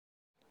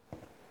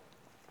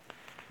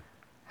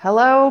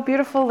Hello,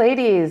 beautiful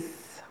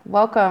ladies.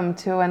 Welcome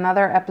to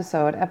another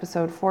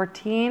episode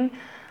 14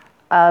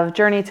 of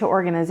Journey to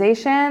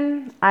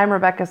Organization. I'm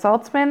Rebecca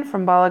Saltzman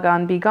from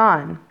Balagan Be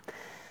Gone.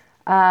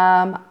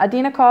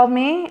 Adina called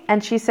me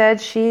and she said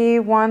she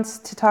wants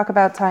to talk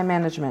about time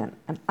management.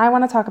 And I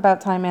want to talk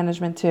about time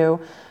management too,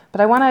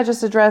 but I want to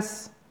just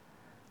address,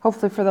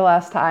 hopefully for the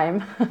last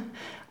time,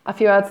 a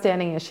few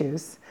outstanding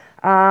issues.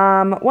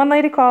 One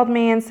lady called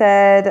me and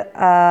said,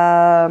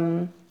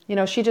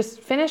 she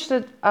just finished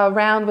a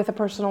round with a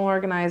personal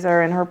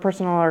organizer, and her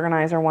personal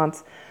organizer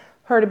wants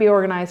her to be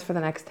organized for the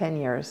next 10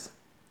 years.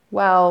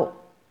 Well,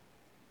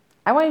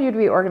 I want you to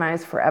be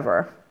organized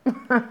forever.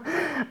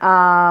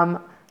 The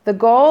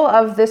goal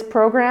of this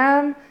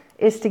program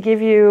is to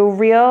give you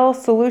real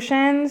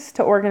solutions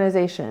to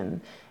organization.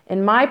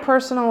 In my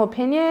personal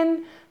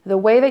opinion, the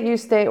way that you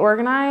stay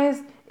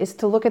organized is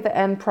to look at the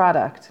end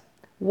product.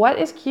 What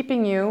is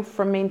keeping you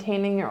from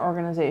maintaining your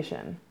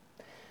organization?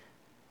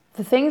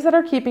 The things that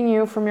are keeping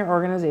you from your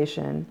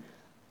organization,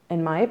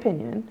 in my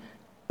opinion,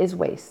 is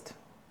waste.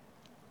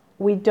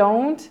 We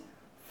don't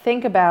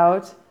think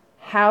about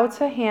how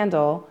to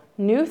handle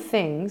new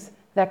things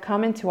that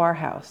come into our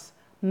house,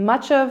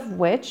 much of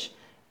which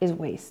is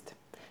waste.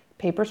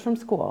 Papers from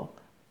school,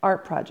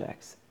 art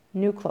projects,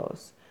 new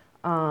clothes,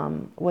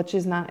 which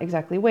is not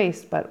exactly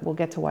waste, but we'll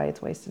get to why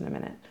it's waste in a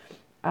minute.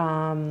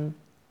 I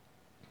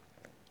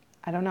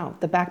don't know,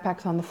 the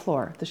backpacks on the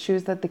floor, the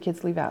shoes that the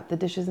kids leave out, the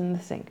dishes in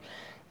the sink.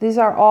 These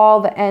are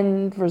all the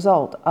end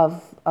result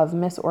of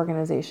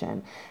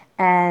misorganization.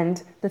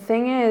 And the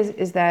thing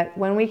is that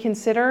when we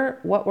consider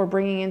what we're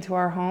bringing into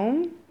our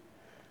home,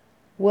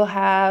 we'll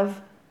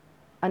have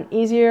an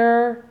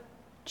easier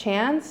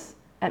chance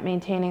at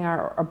maintaining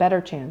a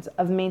better chance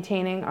of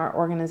maintaining our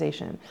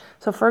organization.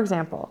 So for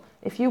example,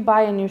 if you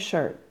buy a new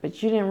shirt,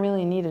 but you didn't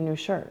really need a new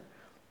shirt,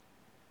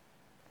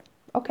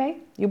 okay,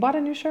 you bought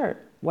a new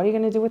shirt. What are you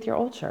going to do with your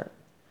old shirt?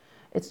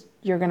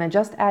 You're going to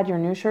just add your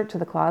new shirt to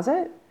the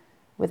closet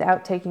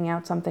without taking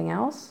out something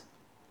else.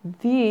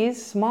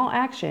 These small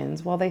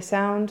actions, while they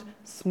sound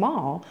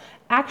small,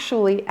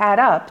 actually add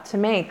up to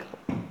make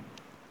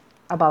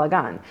a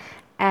balagan.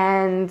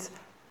 And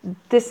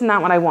this is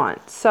not what I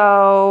want.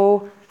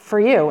 So for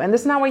you, and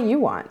this is not what you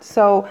want.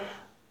 So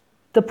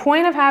the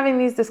point of having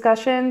these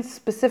discussions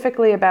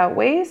specifically about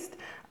waste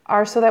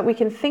are so that we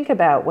can think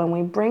about when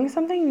we bring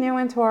something new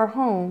into our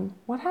home,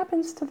 what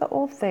happens to the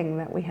old thing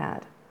that we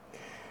had?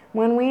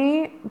 When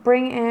we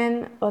bring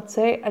in, let's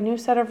say, a new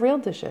set of real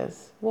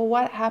dishes, well,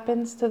 what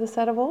happens to the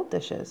set of old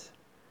dishes?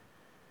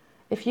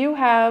 If you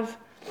have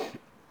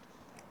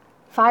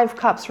 5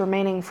 cups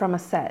remaining from a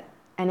set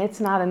and it's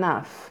not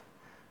enough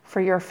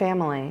for your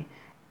family,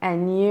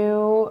 and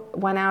you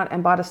went out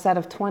and bought a set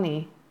of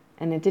 20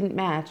 and it didn't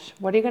match,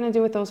 what are you going to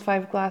do with those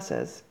 5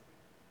 glasses?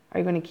 Are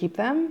you going to keep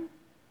them?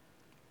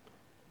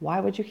 Why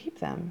would you keep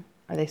them?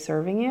 Are they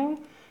serving you?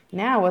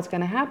 Now what's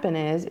going to happen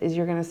is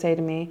you're going to say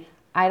to me,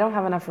 I don't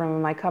have enough room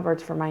in my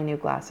cupboards for my new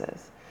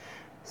glasses.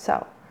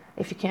 So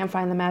if you can't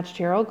find the match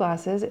to your old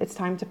glasses, it's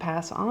time to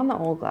pass on the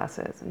old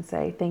glasses and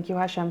say, thank you,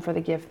 Hashem, for the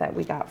gift that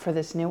we got for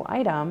this new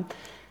item,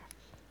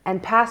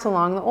 and pass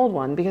along the old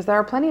one, because there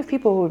are plenty of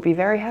people who would be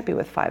very happy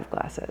with 5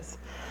 glasses.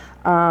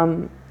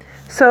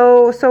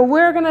 So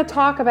we're going to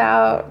talk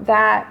about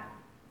that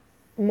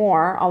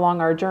more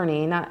along our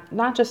journey,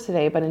 not just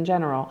today, but in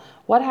general.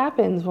 What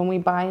happens when we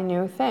buy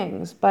new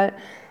things? But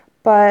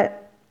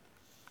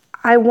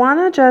I want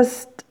to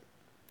just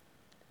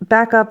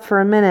back up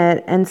for a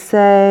minute and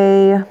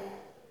say,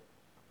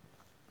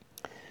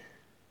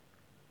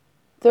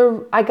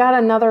 I got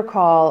another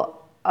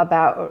call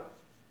about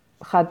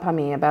Chad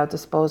Pami, about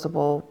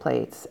disposable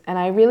plates, and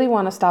I really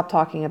want to stop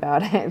talking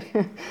about it.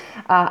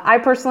 I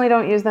personally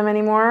don't use them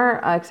anymore,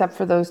 except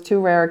for those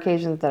 2 rare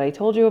occasions that I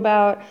told you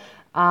about.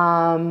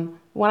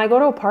 When I go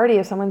to a party,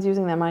 if someone's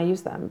using them, I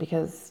use them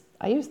because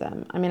I use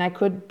them. I mean, I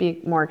could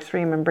be more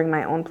extreme and bring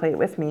my own plate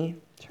with me.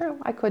 True,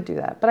 I could do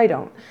that, but I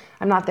don't.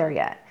 I'm not there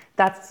yet.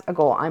 That's a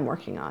goal I'm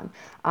working on.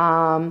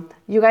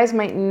 You guys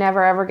might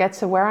never ever get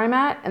to where I'm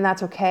at, and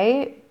that's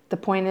okay. The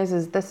point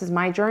is this is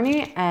my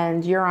journey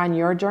and you're on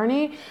your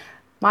journey.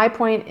 My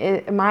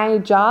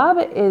job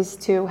is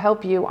to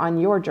help you on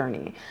your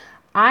journey.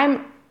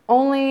 I'm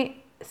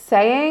only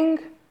saying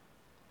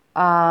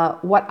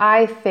what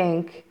I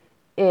think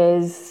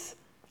is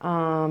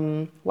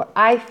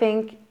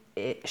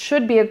it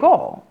should be a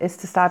goal, is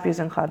to stop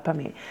using Chad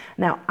Pami.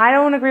 Now, I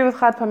don't agree with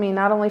Chad Pami,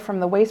 not only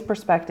from the waste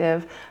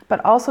perspective, but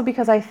also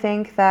because I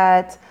think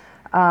that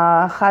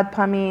Chad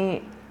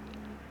Pami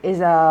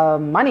is a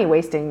money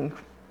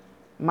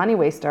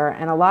waster,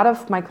 and a lot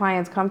of my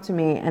clients come to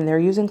me and they're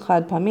using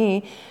Chad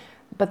Pami,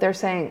 but they're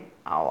saying,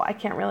 oh, I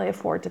can't really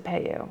afford to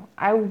pay you.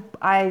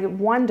 I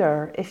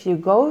wonder if you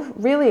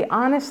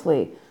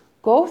honestly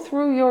go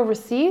through your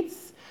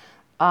receipts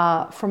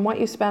from what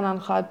you spent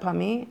on Chad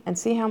Pami and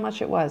see how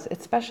much it was,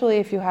 especially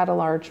if you had a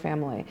large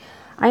family.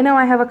 I know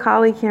I have a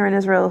colleague here in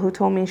Israel who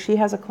told me she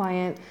has a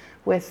client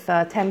with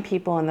 10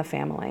 people in the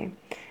family,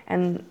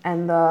 and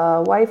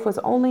the wife was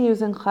only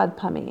using Chad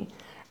Pami,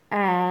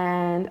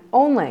 and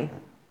only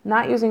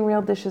not using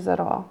real dishes at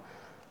all.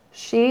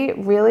 She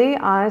really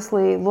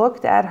honestly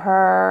looked at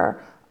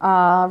her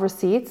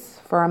receipts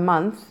for a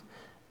month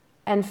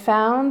and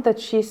found that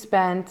she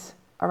spent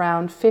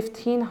around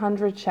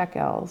 1,500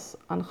 shekels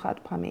on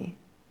Chad Pami.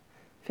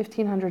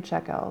 1,500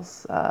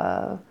 shekels.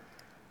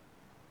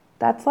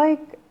 That's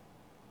like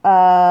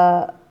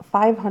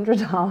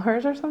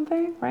 $500 or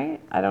something, right?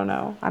 I don't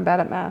know. I'm bad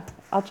at math.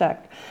 I'll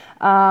check.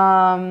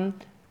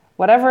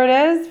 Whatever it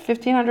is,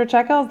 1,500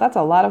 shekels, that's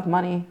a lot of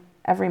money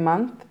every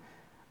month.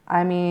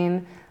 I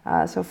mean,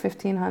 so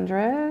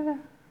 1,500,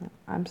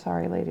 I'm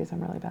sorry, ladies,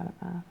 I'm really bad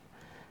at math.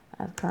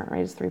 The current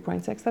rate is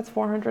 3.6. That's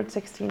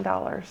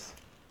 $416.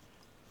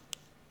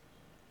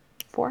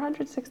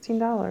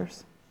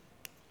 $416.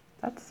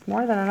 That's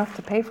more than enough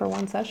to pay for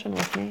one session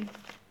with me.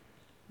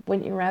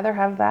 Wouldn't you rather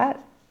have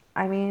that?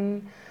 I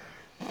mean,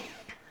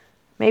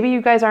 maybe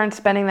you guys aren't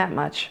spending that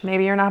much.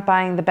 Maybe you're not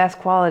buying the best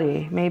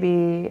quality.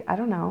 Maybe, I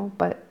don't know,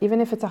 but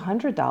even if it's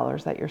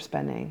 $100 that you're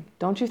spending,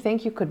 don't you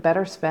think you could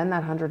better spend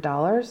that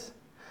 $100?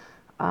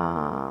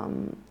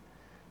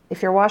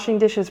 If you're washing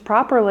dishes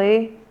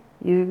properly,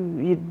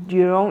 you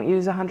don't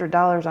use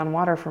 $100 on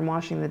water from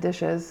washing the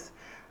dishes.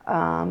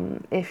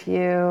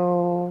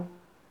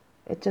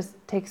 It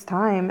just takes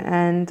time.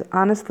 And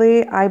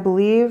honestly, I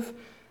believe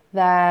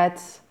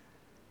that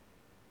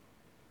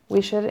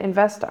we should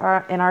invest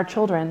in our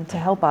children to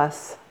help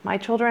us. My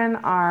children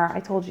are, I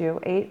told you,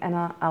 8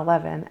 and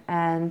 11.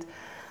 And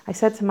I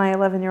said to my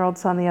 11-year-old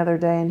son the other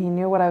day, and he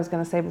knew what I was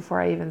going to say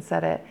before I even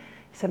said it.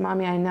 He said,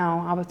 Mommy, I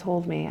know. Abba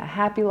told me, a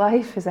happy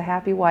life is a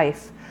happy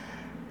wife.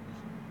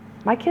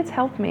 My kids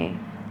help me.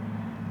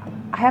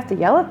 I have to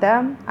yell at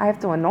them. I have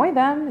to annoy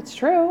them. It's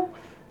true.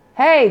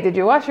 Hey, did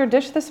you wash your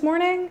dish this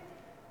morning?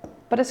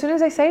 But as soon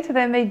as I say to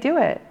them, they do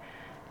it.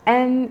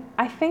 And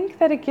I think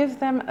that it gives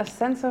them a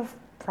sense of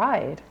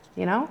pride,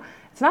 you know?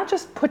 It's not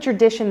just put your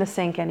dish in the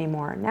sink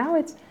anymore. Now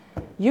it's,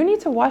 you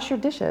need to wash your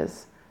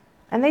dishes.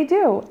 And they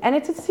do. And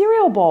it's a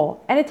cereal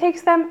bowl. And it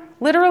takes them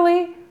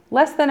literally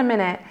less than a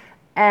minute.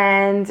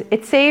 And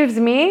it saves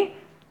me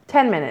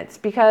 10 minutes,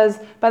 because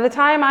by the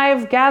time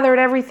I've gathered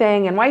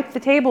everything and wiped the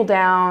table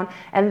down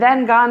and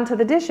then gone to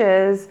the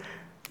dishes,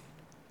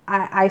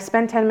 I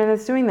spend 10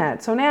 minutes doing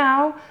that. So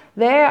now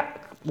they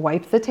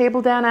wipe the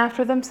table down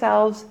after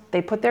themselves,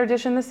 they put their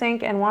dish in the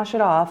sink and wash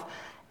it off,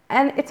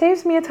 and it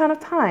saves me a ton of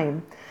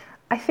time.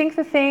 I think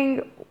the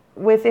thing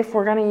with, if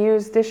we're going to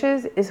use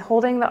dishes, is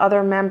holding the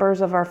other members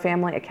of our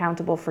family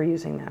accountable for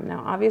using them.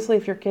 Now, obviously,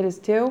 if your kid is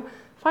 2,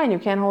 fine, you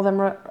can't hold them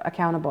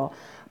accountable.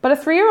 But a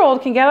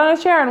 3-year-old can get on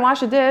a chair and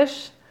wash a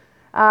dish.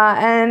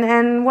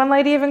 And one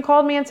lady even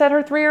called me and said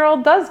her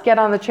 3-year-old does get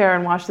on the chair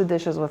and wash the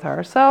dishes with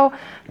her. So,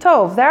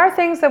 Tov, there are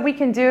things that we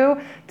can do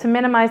to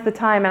minimize the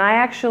time. And I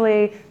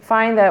actually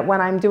find that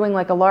when I'm doing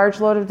like a large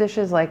load of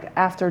dishes, like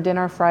after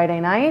dinner Friday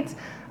night,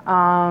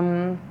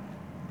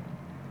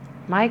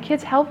 my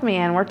kids help me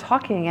and we're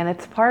talking, and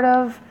it's part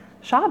of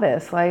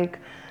Shabbos. Like,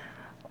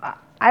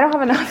 I don't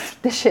have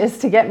enough dishes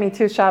to get me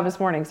to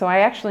Shabbos morning, so I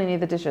actually need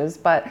the dishes.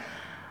 But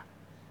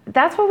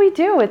that's what we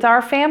do. It's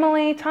our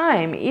family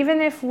time.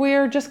 Even if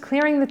we're just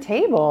clearing the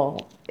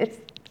table,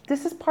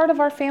 this is part of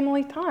our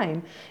family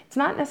time. It's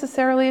not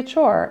necessarily a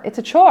chore. It's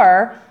a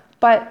chore,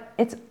 but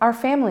it's our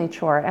family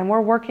chore, and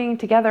we're working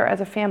together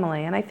as a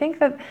family. And I think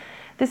that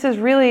this is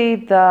really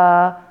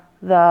the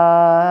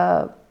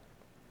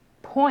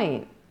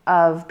point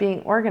of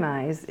being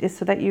organized, is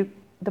so that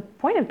the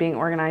point of being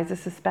organized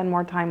is to spend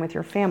more time with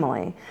your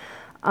family.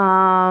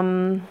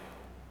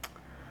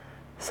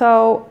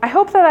 So I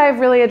hope that I've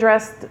really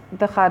addressed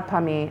the Chad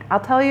Pami. I'll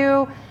tell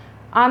you,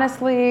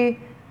 honestly,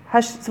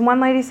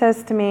 one lady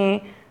says to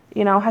me,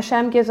 you know,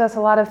 Hashem gives us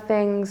a lot of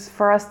things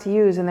for us to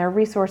use, and they're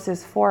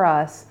resources for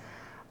us.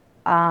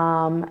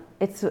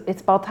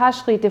 It's Bal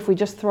Tashlit if we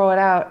just throw it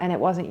out and it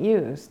wasn't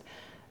used.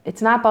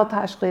 It's not Bal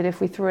Tashlit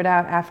if we threw it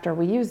out after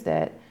we used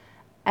it.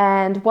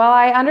 And while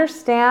I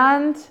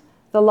understand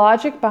the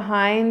logic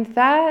behind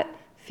that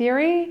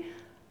theory,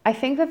 I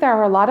think that there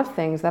are a lot of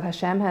things that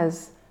Hashem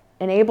has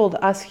enabled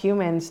us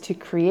humans to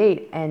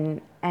create,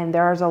 and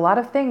there's a lot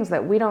of things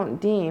that we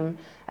don't deem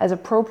as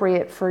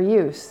appropriate for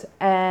use.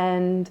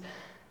 And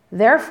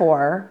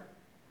therefore,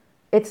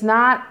 it's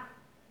not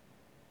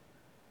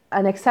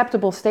an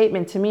acceptable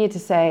statement to me to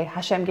say,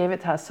 Hashem gave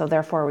it to us, so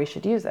therefore we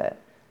should use it.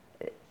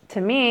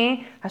 To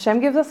me, Hashem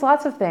gives us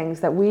lots of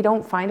things that we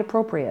don't find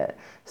appropriate.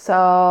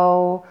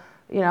 So,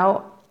 you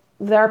know,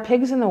 there are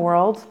pigs in the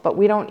world, but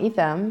we don't eat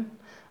them.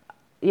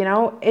 You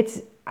know,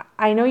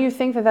 I know you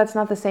think that that's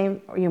not the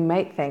same, or you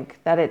might think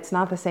that it's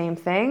not the same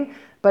thing,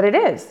 but it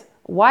is.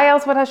 Why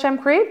else would Hashem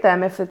create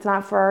them if it's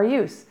not for our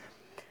use?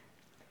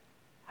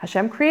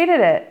 Hashem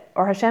created it,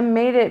 or Hashem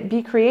made it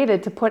be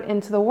created to put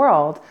into the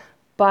world,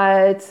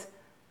 but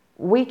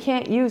we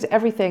can't use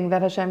everything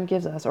that Hashem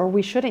gives us, or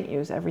we shouldn't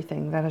use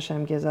everything that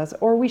Hashem gives us,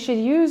 or we should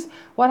use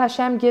what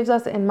Hashem gives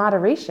us in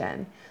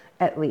moderation,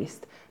 at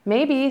least.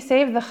 Maybe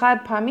save the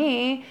Chad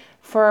Pami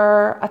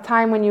for a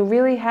time when you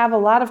really have a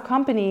lot of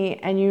company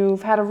and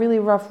you've had a really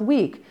rough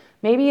week.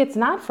 Maybe it's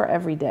not for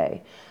every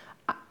day.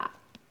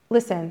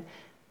 Listen,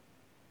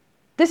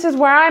 this is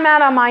where I'm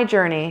at on my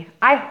journey.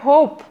 I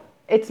hope,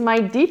 it's my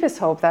deepest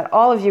hope that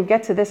all of you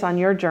get to this on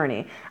your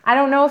journey. I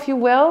don't know if you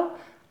will.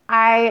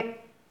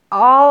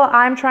 All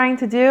I'm trying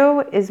to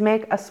do is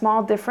make a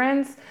small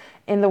difference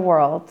in the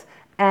world.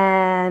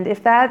 And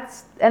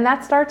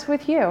that starts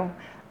with you.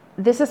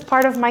 This is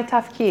part of my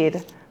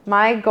tafkid.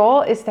 My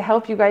goal is to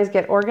help you guys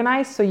get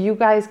organized so you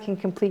guys can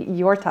complete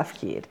your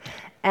tafkid.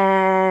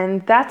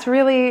 And that's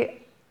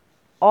really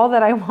all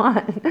that I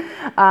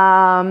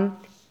want.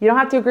 You don't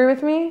have to agree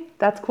with me.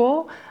 That's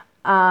cool.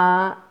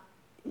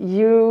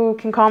 You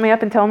can call me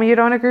up and tell me you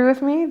don't agree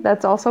with me.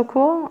 That's also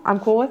cool. I'm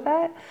cool with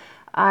that.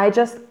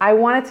 I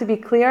want it to be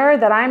clear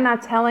that I'm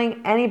not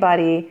telling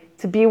anybody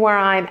to be where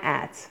I'm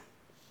at.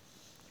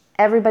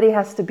 Everybody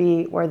has to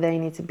be where they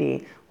need to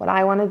be. What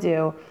I want to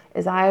do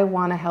is I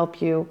want to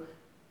help you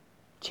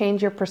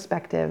change your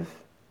perspective.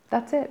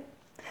 That's it.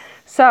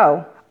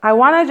 So I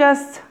want to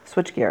just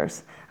switch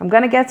gears. I'm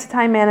going to get to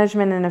time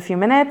management in a few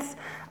minutes.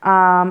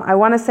 I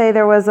want to say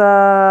there was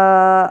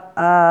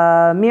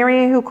a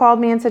Miri who called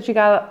me and said she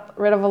got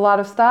rid of a lot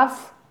of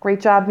stuff.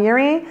 Great job,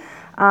 Miri.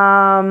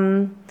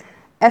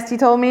 Esty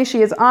told me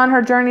she is on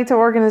her journey to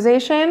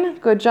organization.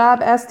 Good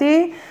job,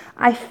 Esty.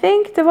 I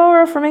think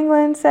Devora from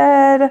England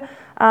said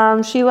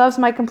she loves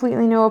my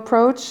completely new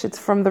approach. It's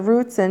from the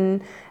roots,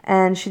 and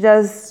she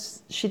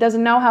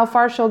doesn't know how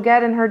far she'll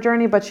get in her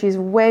journey, but she's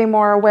way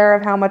more aware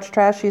of how much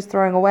trash she's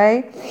throwing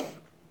away.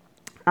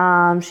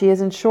 She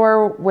isn't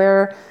sure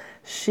where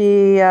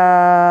she...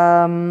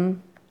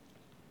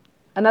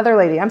 another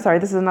lady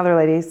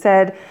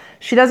said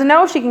she doesn't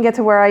know if she can get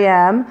to where I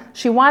am.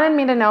 She wanted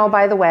me to know,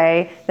 by the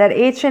way, that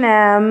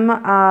H&M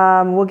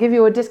will give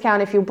you a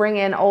discount if you bring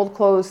in old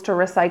clothes to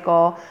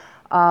recycle.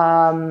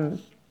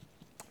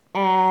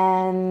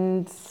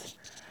 And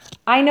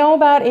I know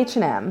about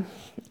H&M.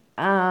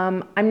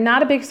 I'm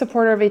not a big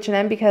supporter of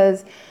H&M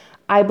because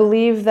I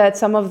believe that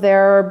some of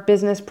their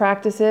business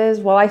practices,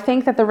 while I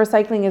think that the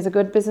recycling is a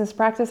good business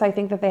practice, I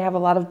think that they have a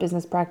lot of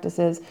business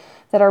practices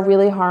that are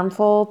really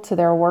harmful to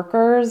their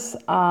workers.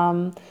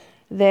 I'm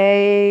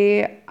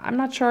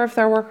not sure if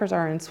their workers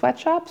are in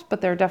sweatshops,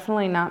 but they're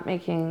definitely not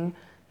making,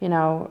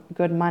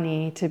 good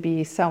money to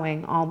be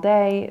sewing all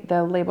day.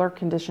 The labor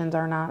conditions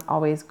are not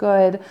always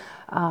good.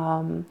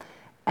 And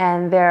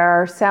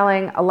they're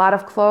selling a lot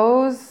of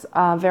clothes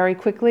very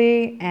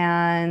quickly,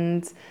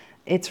 and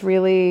it's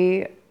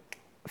really...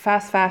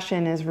 Fast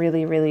fashion is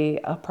really, really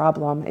a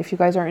problem. If you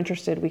guys are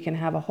interested, we can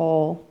have a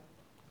whole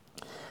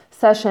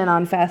session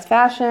on fast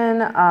fashion.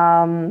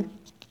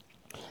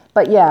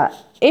 But yeah,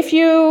 if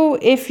you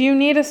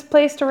need a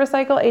place to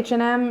recycle,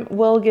 H&M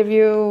will give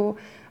you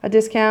a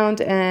discount,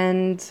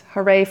 and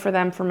hooray for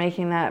them for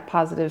making that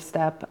positive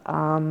step.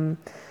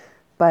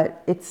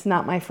 But it's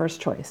not my first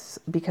choice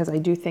because I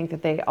do think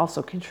that they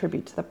also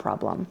contribute to the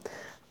problem.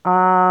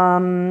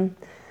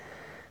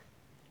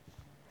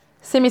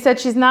 Simi said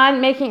she's not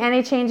making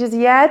any changes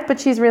yet, but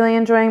she's really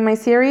enjoying my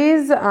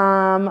series.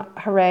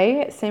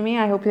 Hooray, Simi.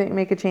 I hope you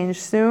make a change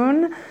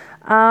soon.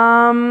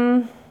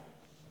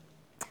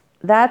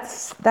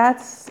 That's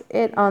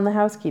it on the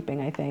housekeeping,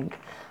 I think.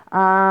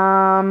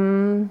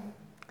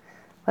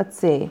 Let's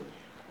see.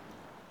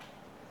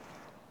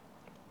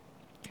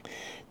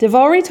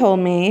 Devori told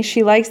me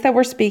she likes that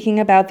we're speaking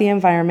about the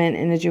environment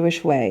in a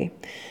Jewish way.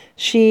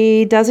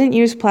 She doesn't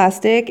use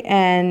plastic,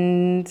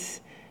 and...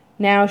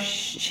 Now,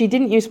 she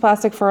didn't use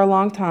plastic for a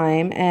long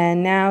time,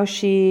 and now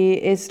she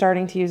is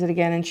starting to use it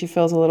again, and she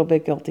feels a little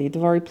bit guilty.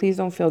 Devori, please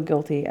don't feel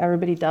guilty.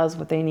 Everybody does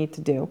what they need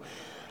to do.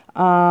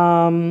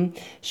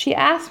 She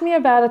asked me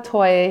about a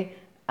toy.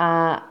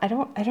 I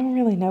don't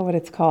really know what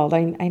it's called.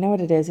 I know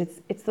what it is.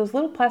 It's those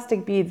little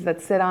plastic beads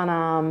that sit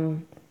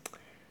on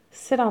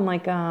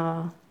like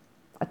a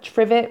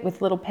trivet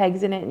with little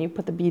pegs in it, and you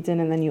put the beads in,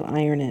 and then you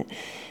iron it.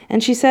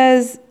 And she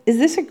says, "Is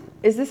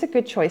this a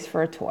good choice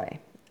for a toy?"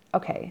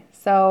 Okay,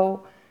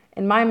 so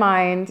in my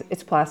mind,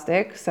 it's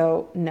plastic,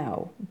 so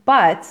no.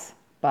 But,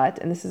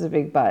 and this is a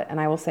big but, and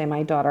I will say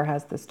my daughter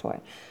has this toy.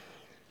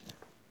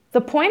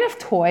 The point of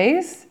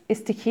toys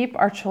is to keep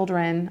our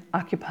children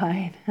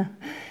occupied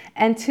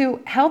and to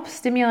help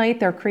stimulate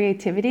their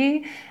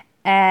creativity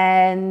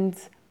and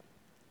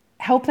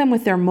help them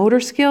with their motor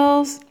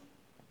skills,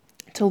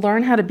 to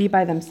learn how to be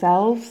by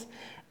themselves.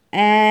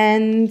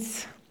 And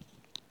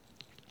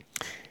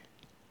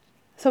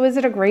so is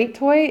it a great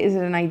toy? Is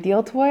it an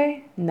ideal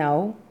toy?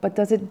 No. But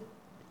does it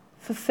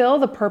fulfill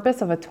the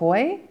purpose of a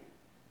toy?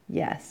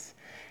 Yes.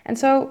 And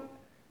so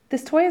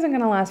this toy isn't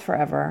going to last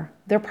forever.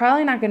 They're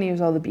probably not going to use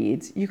all the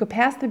beads. You could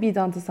pass the beads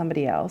on to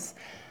somebody else.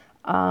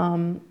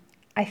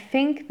 I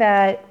think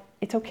that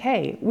it's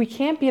okay. We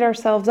can't beat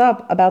ourselves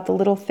up about the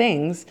little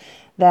things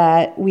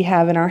that we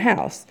have in our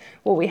house.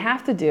 What we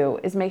have to do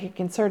is make a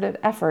concerted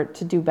effort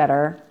to do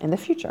better in the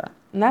future.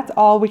 And that's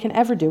all we can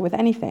ever do with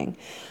anything.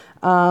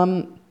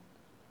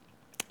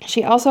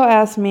 She also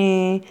asked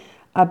me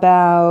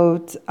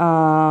about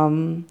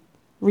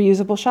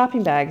reusable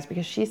shopping bags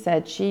because she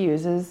said she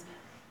uses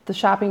the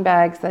shopping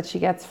bags that she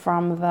gets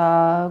from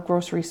the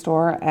grocery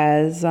store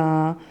as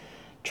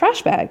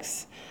trash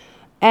bags.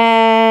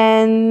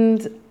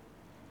 And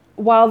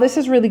while this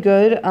is really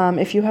good,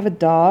 if you have a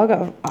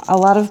dog, a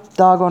lot of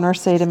dog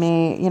owners say to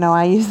me,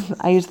 I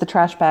use the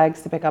trash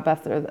bags to pick up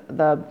after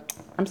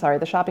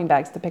the shopping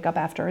bags to pick up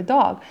after a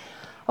dog.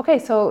 Okay,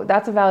 so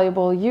that's a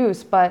valuable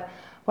use, but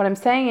what I'm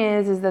saying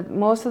is that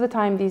most of the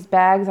time these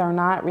bags are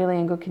not really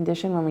in good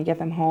condition when we get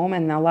them home,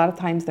 and a lot of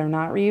times they're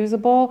not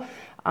reusable.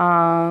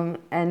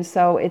 And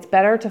so it's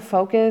better to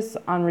focus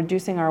on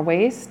reducing our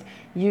waste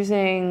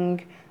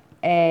using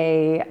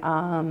a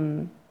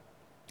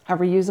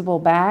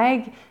reusable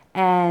bag.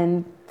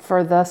 And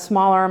for the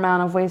smaller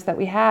amount of waste that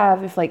we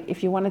have,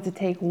 if you wanted to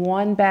take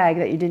one bag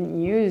that you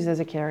didn't use as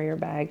a carrier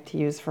bag to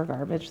use for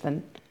garbage,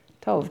 then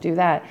Tov, do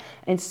that.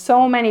 In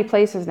so many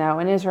places now,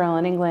 in Israel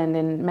and England,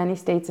 in many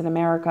states in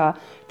America,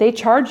 they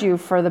charge you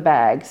for the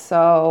bag.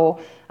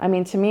 So,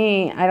 to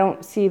me, I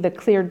don't see the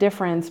clear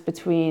difference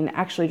between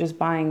actually just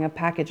buying a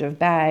package of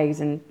bags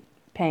and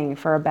paying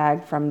for a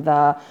bag from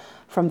the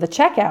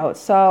checkout.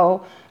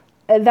 So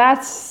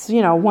that's,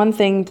 one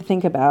thing to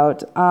think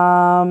about.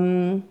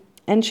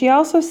 And she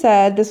also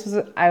said,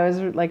 I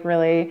was like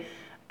really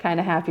kind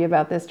of happy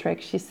about this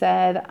trick. She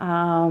said,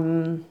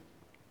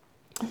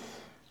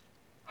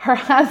 her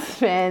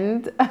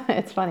husband,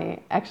 it's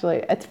funny,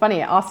 actually, it's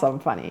funny, awesome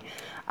funny.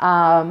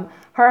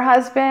 Her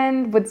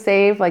husband would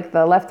save like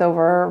the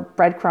leftover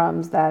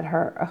breadcrumbs that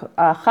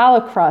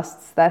challah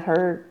crusts that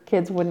her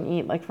kids wouldn't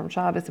eat, like from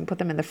Shabbos, and put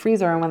them in the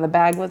freezer. And when the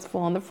bag was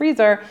full in the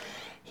freezer,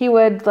 he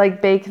would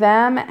like bake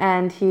them,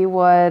 and he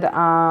would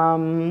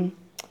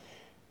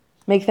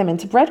make them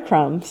into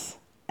breadcrumbs.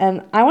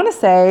 And I want to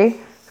say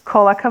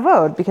kol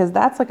hakavod, because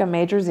that's like a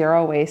major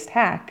zero waste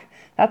hack.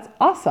 That's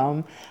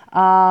awesome.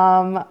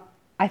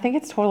 I think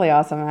it's totally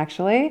awesome,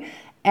 actually.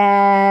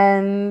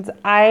 And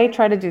I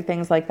try to do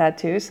things like that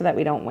too, so that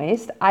we don't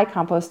waste. I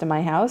compost in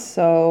my house,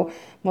 so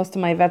most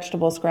of my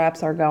vegetable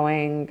scraps are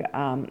going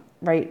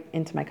right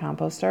into my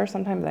composter.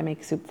 Sometimes I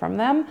make soup from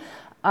them.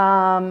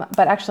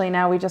 But actually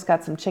now we just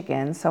got some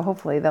chickens, so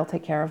hopefully they'll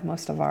take care of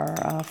most of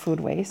our food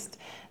waste.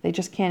 They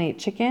just can't eat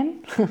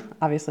chicken,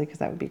 obviously, because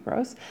that would be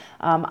gross.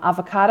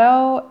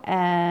 Avocado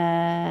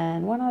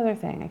and one other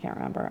thing, I can't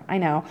remember. I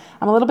know,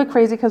 I'm a little bit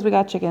crazy because we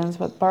got chickens,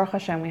 but Baruch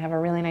Hashem, we have a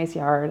really nice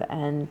yard,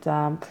 and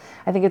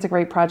I think it's a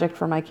great project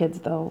for my kids.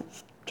 They'll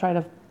try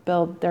to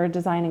they're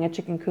designing a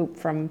chicken coop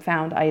from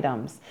found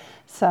items.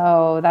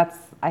 So that's,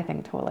 I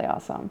think, totally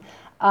awesome.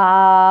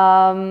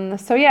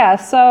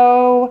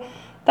 So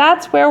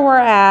that's where we're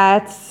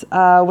at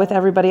with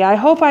everybody. I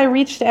hope I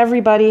reached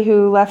everybody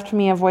who left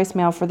me a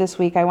voicemail for this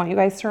week. I want you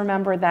guys to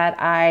remember that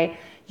I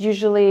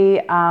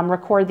usually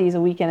record these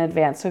a week in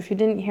advance. So if you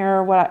didn't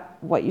hear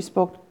what you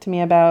spoke to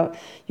me about,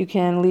 you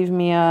can leave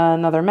me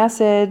another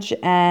message,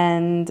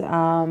 and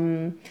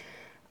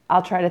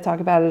I'll try to talk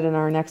about it in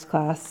our next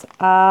class.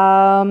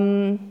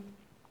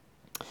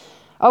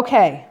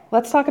 Okay,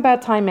 let's talk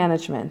about time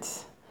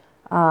management.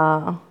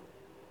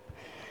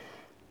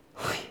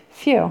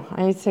 Phew,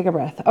 I need to take a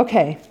breath.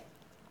 Okay,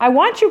 I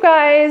want you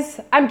guys,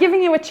 I'm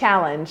giving you a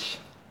challenge,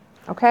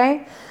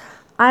 okay?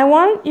 I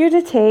want you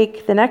to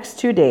take the next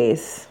 2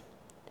 days,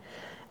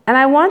 and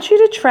I want you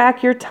to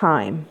track your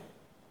time.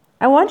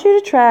 I want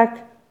you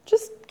to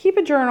just keep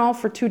a journal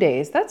for 2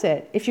 days. That's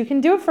it. If you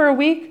can do it for a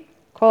week,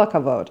 kol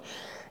hakavod.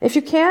 If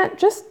you can't,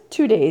 just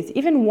 2 days.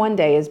 Even 1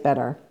 day is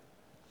better.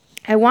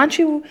 I want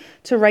you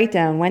to write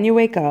down when you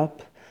wake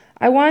up.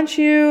 I want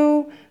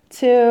you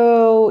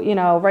to,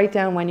 write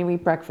down when you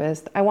eat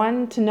breakfast. I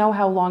want to know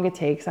how long it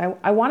takes.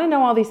 I want to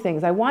know all these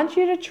things. I want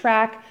you to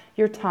track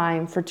your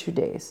time for 2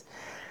 days.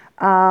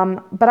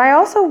 But I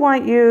also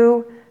want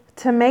you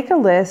to make a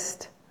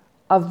list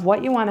of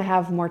what you want to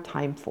have more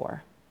time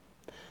for.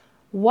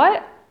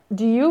 What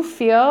do you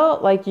feel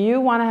like you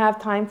want to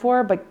have time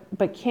for,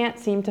 but can't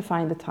seem to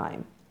find the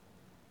time?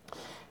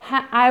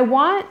 I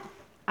want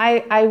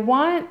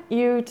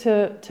you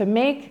to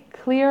make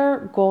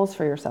clear goals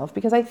for yourself,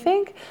 because I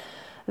think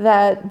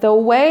that the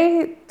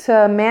way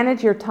to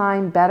manage your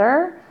time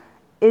better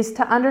is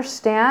to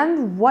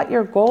understand what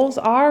your goals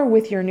are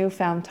with your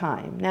newfound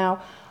time.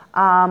 Now,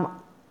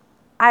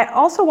 I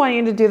also want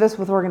you to do this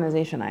with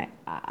organization.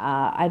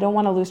 I don't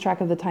want to lose track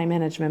of the time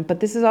management, but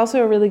this is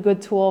also a really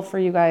good tool for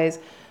you guys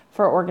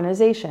for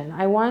organization.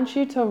 I want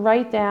you to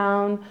write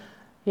down,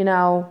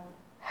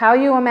 how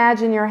you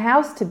imagine your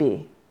house to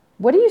be.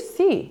 What do you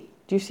see?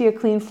 Do you see a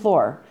clean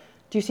floor?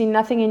 Do you see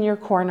nothing in your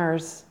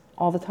corners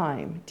all the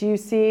time? Do you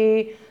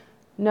see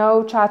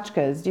no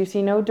tchotchkes? Do you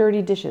see no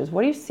dirty dishes?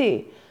 What do you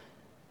see?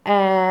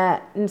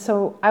 And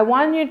so I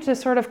want you to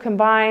sort of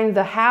combine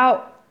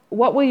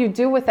what will you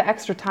do with the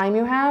extra time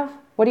you have?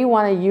 What do you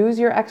want to use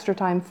your extra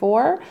time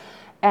for?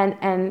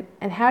 And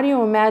how do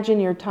you imagine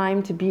your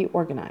time to be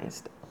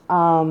organized?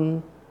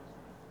 And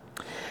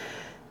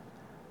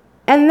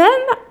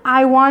then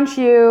I want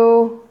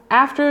you,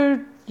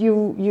 after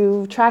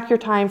you track your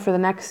time for the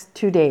next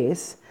 2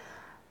 days,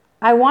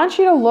 I want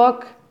you to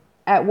look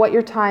at what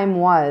your time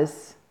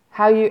was,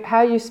 how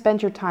you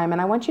spent your time,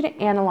 and I want you to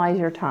analyze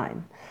your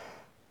time.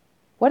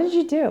 What did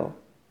you do?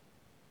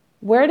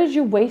 Where did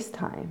you waste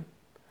time?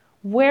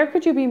 Where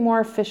could you be more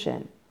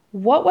efficient?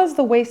 What was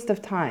the waste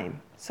of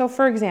time? So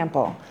for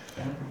example,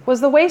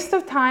 was the waste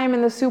of time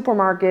in the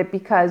supermarket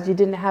because you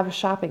didn't have a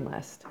shopping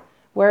list?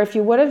 Where if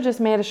you would have just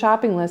made a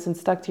shopping list and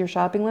stuck to your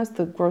shopping list,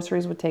 the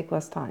groceries would take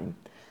less time.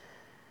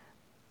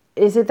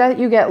 Is it that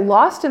you get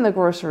lost in the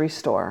grocery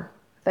store?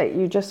 That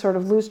you just sort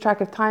of lose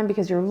track of time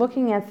because you're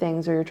looking at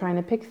things or you're trying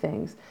to pick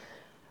things?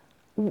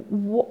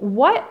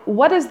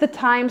 What is the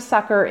time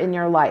sucker in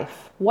your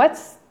life?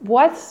 What's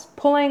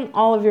pulling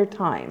all of your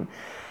time?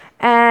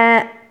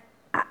 And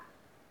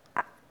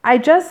I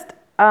just,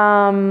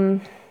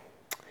 in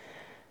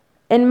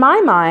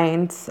my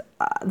mind,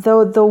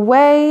 the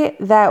way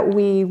that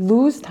we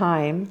lose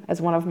time,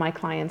 as one of my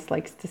clients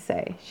likes to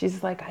say,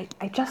 she's like,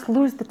 I just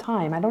lose the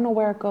time. I don't know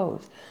where it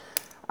goes.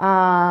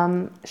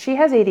 She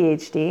has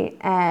ADHD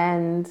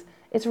and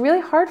it's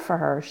really hard for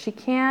her. She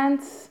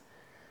can't,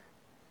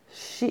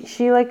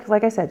 she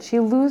like I said, she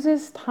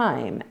loses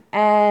time.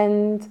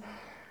 And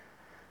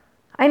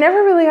I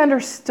never really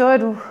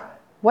understood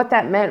what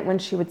that meant when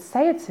she would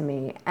say it to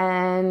me.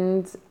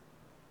 And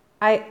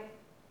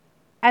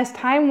as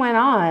time went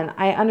on,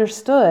 I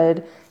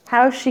understood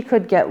how she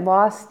could get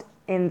lost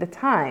in the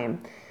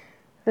time.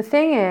 The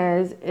thing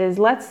is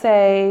let's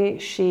say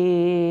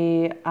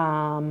she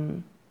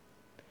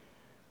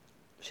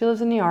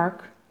lives in New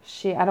York.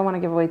 I don't want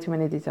to give away too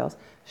many details.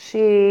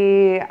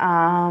 She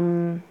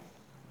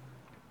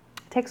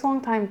takes a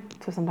long time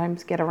to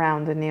sometimes get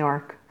around in New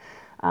York.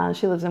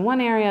 She lives in one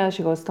area.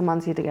 She goes to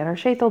Monsey to get her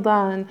sheitel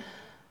done.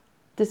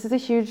 This is a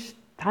huge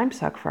time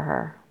suck for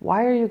her.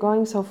 Why are you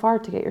going so far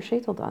to get your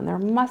sheitel done? There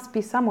must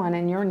be someone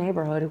in your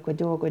neighborhood who could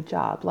do a good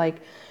job.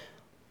 Like,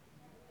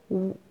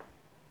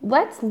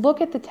 let's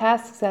look at the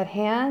tasks at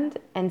hand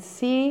and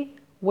see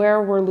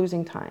where we're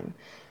losing time.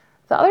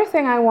 The other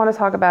thing I want to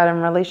talk about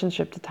in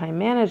relationship to time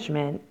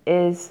management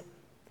is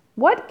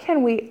what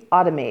can we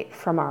automate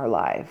from our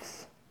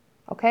lives?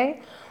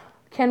 Okay?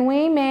 Can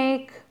we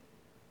make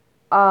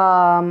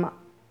a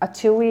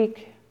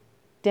 2-week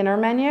dinner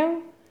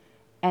menu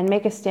and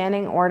make a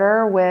standing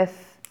order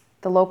with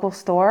the local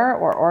store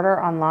or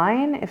order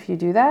online if you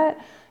do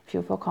that, if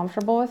you feel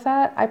comfortable with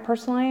that? I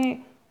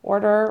personally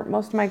order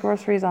most of my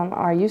groceries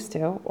I used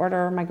to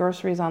order my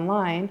groceries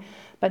online,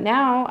 but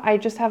now I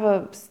just have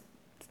a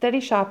steady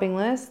shopping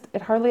list.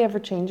 It hardly ever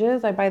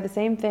changes. I buy the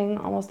same thing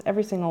almost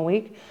every single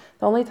week.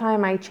 The only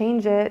time I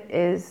change it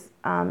is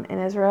in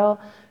Israel.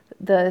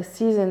 The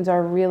seasons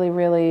are really,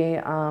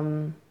 really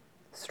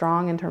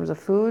strong in terms of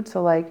food.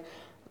 So like,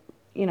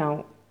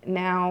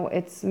 now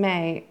it's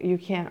May, you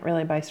can't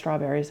really buy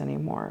strawberries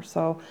anymore.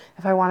 So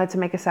if I wanted to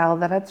make a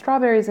salad that had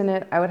strawberries in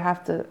it,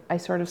 I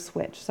sort of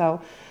switch. So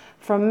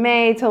from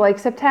May to like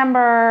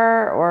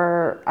September,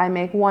 or I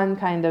make one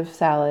kind of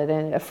salad,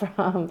 and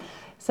from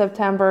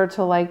September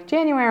to like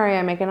January,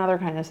 I make another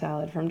kind of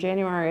salad. From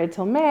January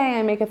till May,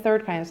 I make a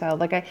third kind of salad.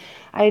 Like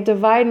I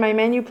divide my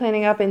menu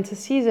planning up into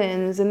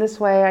seasons, and this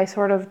way I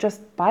sort of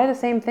just buy the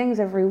same things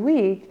every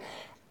week,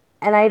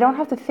 and I don't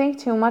have to think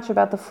too much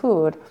about the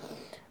food.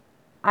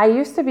 I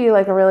used to be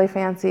like a really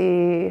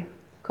fancy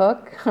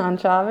cook on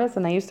Shabbos,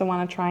 and I used to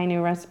want to try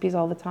new recipes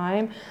all the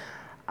time.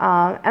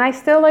 And I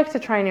still like to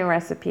try new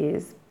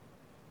recipes,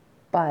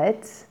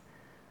 but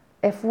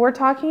if we're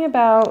talking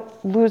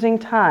about losing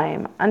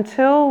time,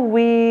 until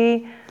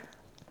we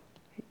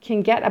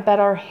can get a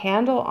better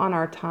handle on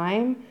our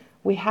time,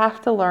 we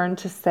have to learn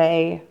to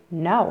say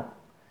no.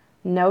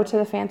 No to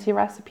the fancy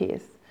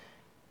recipes.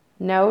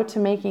 No to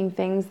making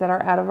things that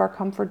are out of our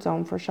comfort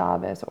zone for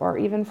Shabbos or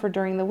even for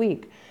during the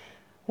week.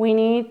 We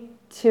need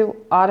to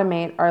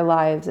automate our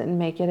lives and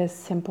make it as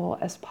simple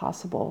as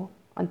possible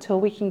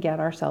until we can get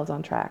ourselves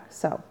on track.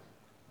 So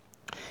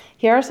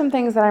here are some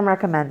things that I'm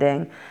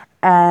recommending.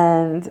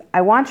 And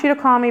I want you to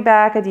call me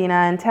back, Adina,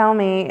 and tell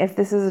me if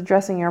this is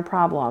addressing your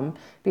problem,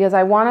 because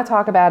I want to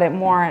talk about it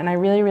more, and I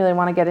really, really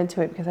want to get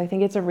into it because I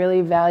think it's a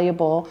really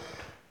valuable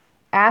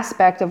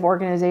aspect of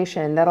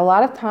organization that a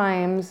lot of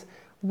times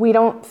we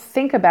don't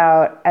think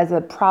about as a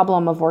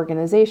problem of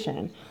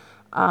organization.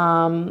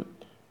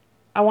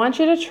 I want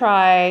you to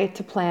try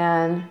to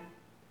plan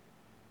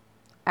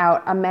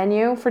out a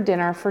menu for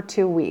dinner for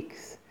 2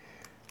 weeks.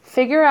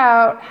 Figure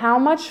out how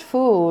much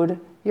food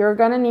you're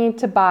going to need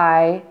to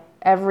buy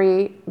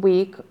every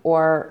week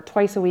or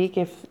twice a week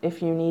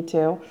if you need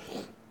to,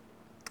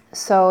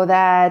 so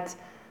that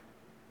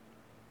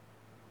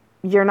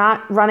you're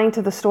not running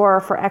to the store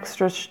for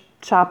extra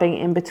shopping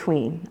in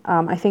between.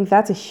 I think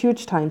that's a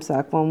huge time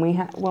suck when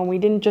we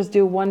didn't just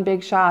do one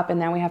big shop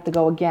and then we have to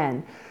go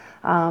again.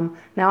 Now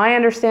I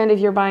understand if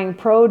you're buying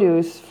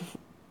produce,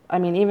 I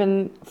mean,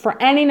 even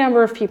for any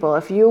number of people,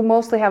 if you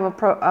mostly have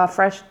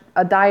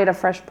a diet of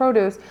fresh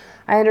produce,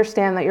 I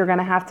understand that you're going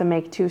to have to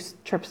make 2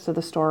 trips to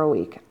the store a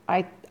week.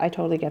 I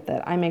totally get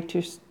that. I make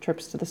 2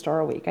 trips to the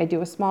store a week. I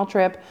do a small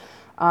trip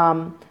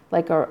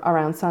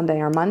around Sunday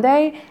or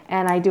Monday,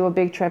 and I do a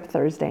big trip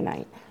Thursday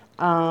night.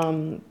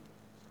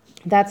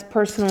 That's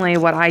personally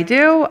what I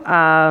do.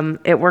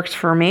 It works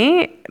for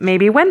me.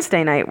 Maybe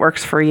Wednesday night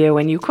works for you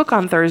and you cook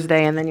on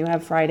Thursday and then you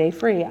have Friday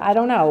free. I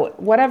don't know.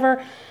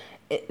 Whatever.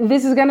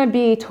 this is going to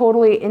be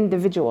totally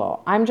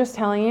individual. I'm just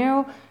telling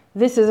you,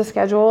 this is a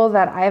schedule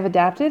that I have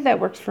adapted that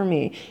works for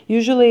me.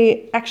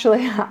 Usually,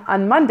 actually,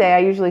 on Monday, I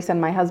usually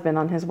send my husband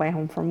on his way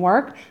home from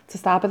work to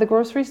stop at the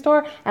grocery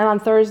store. And on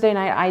Thursday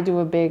night, I do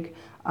a big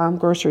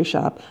grocery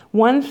shop.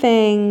 One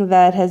thing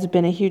that has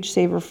been a huge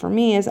saver for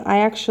me is I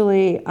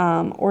actually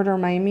order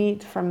my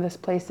meat from this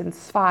place in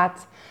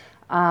Sfat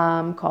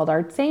called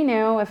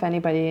Artseinu. If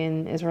anybody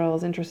in Israel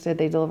is interested,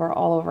 they deliver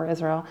all over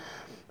Israel.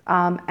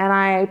 And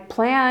I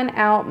plan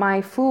out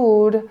my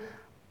food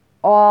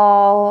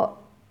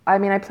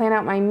I plan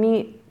out my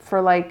meat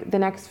for like the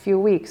next few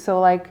weeks.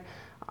 So like,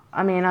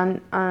 on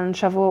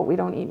Shavuot, we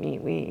don't eat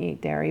meat, we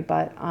eat dairy,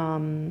 but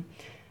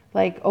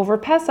like over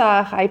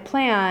Pesach, I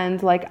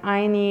planned like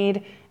I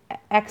need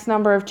X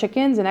number of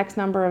chickens and X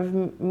number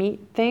of meat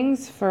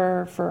things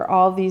for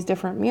all these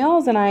different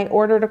meals, and I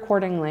ordered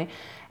accordingly.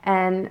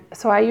 And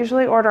so I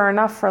usually order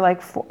enough for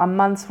like a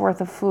month's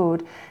worth of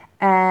food.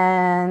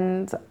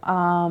 And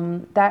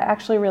that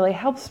actually really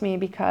helps me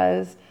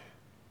because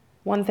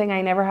one thing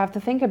I never have to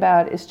think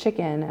about is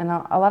chicken. And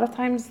a lot of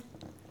times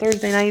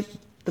Thursday night,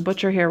 the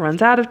butcher here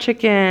runs out of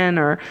chicken,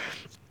 or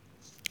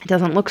it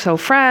doesn't look so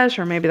fresh,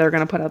 or maybe they're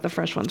going to put out the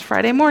fresh ones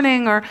Friday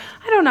morning, or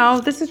I don't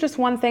know. This is just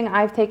one thing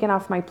I've taken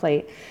off my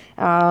plate.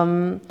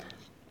 Hannah,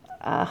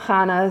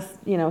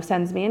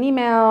 sends me an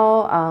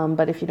email,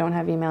 but if you don't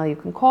have email, you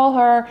can call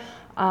her.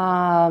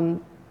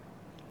 And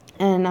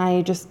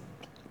I just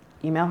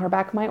email her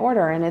back my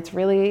order, and it's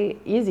really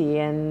easy.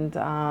 And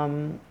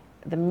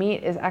the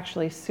meat is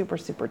actually super,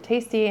 super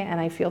tasty, and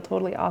I feel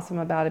totally awesome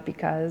about it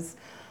because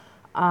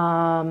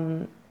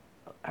Hannah's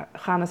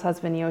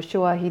husband,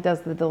 Yoshua, he does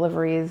the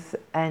deliveries,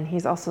 and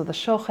he's also the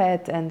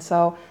shochet, and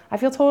so I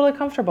feel totally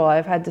comfortable.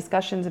 I've had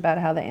discussions about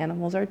how the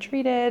animals are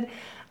treated.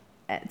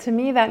 To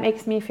me, that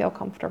makes me feel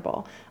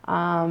comfortable.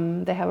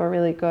 They have a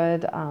really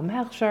good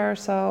hechsher,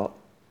 so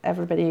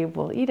everybody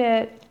will eat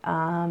it.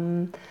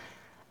 And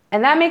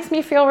that makes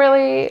me feel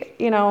really,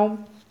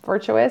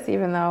 virtuous,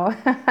 even though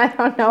I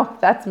don't know if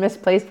that's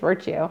misplaced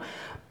virtue.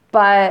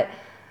 But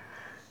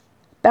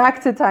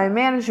back to time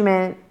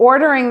management,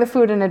 ordering the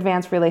food in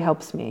advance really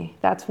helps me.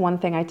 That's one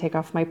thing I take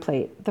off my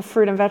plate. The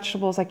fruit and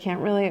vegetables, I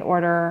can't really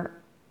order.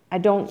 I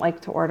don't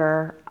like to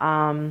order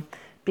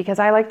because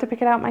I like to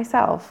pick it out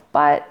myself.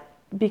 But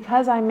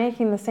because I'm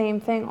making the same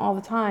thing all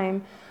the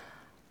time,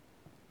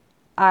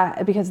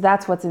 because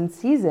that's what's in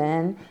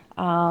season,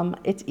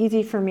 it's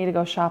easy for me to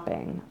go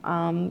shopping.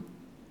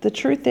 The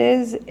truth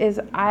is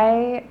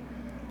I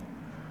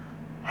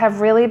have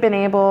really been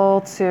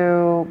able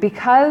to,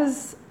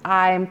 because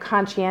I'm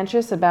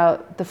conscientious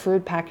about the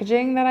food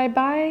packaging that I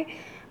buy,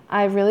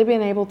 I've really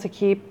been able to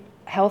keep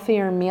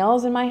healthier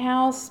meals in my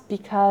house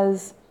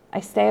because I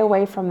stay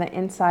away from the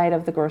inside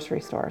of the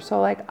grocery store. So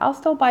like I'll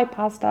still buy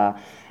pasta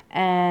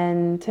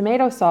and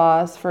tomato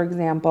sauce, for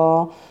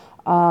example.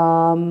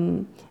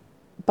 But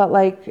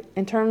like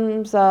in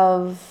terms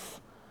of,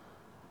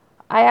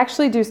 I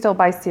actually do still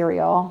buy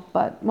cereal,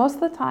 but most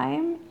of the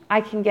time I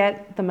can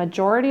get the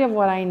majority of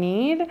what I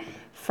need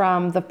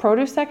from the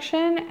produce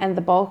section and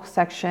the bulk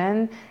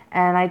section.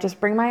 And I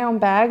just bring my own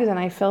bags and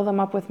I fill them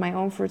up with my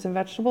own fruits and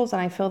vegetables,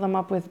 and I fill them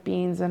up with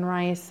beans and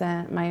rice,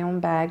 and my own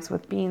bags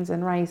with beans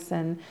and rice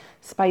and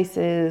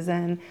spices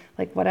and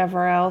like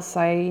whatever else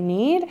I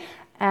need.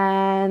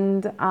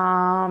 And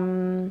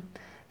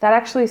that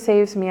actually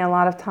saves me a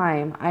lot of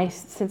time.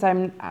 Since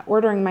I'm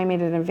ordering my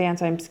meat in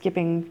advance, I'm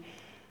skipping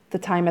the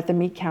time at the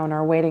meat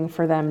counter waiting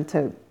for them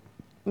to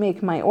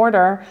make my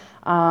order.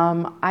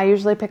 I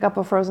usually pick up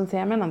a frozen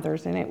salmon. On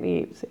Thursday night we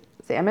eat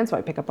salmon, so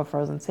I pick up a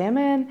frozen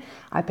salmon.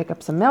 I pick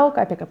up some milk,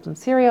 I pick up some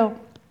cereal,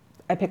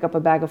 I pick up a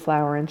bag of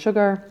flour and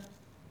sugar,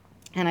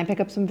 and I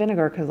pick up some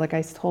vinegar because like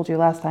I told you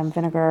last time,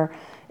 vinegar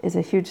is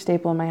a huge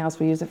staple in my house.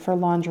 We use it for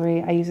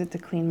laundry. I use it to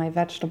clean my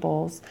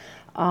vegetables.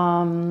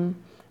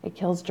 It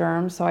kills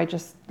germs, so I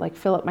just like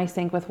fill up my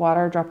sink with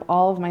water, drop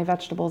all of my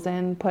vegetables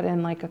in, put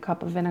in like a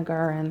cup of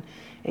vinegar, and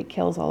it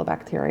kills all the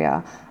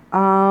bacteria.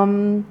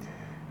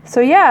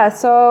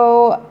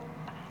 So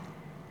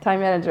time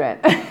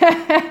management.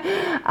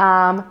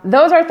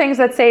 Those are things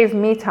that save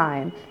me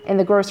time in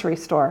the grocery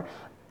store.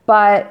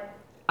 But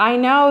I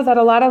know that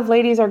a lot of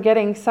ladies are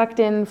getting sucked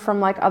in from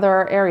like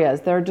other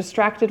areas. They're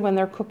distracted when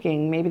they're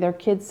cooking. Maybe their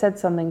kids said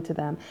something to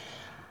them.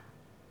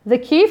 The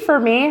key for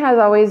me has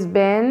always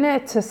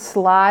been to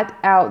slot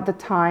out the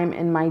time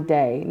in my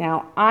day.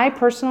 Now, I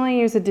personally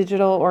use a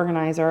digital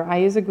organizer. I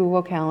use a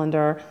Google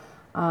Calendar.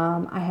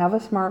 I have a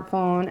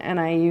smartphone and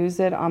I use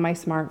it on my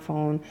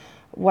smartphone.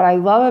 What I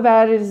love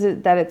about it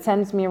is that it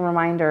sends me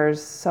reminders.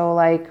 So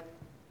like,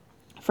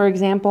 for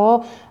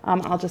example,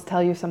 I'll just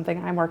tell you something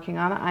I'm working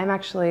on. I'm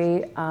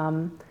actually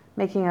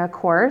making a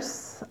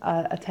course,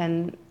 a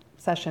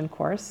 10-session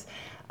course.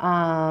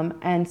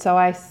 And so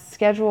I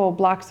schedule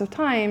blocks of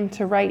time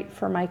to write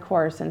for my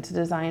course and to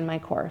design my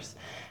course.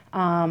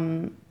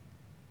 If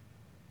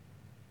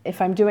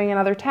I'm doing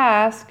another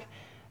task,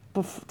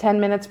 10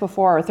 minutes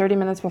before or 30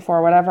 minutes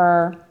before,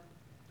 whatever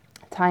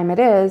time it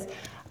is,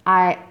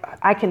 I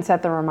can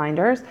set the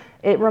reminders.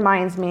 It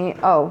reminds me,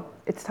 oh,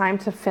 it's time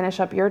to finish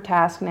up your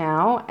task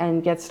now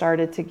and get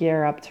started to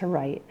gear up to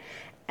write.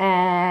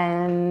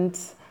 And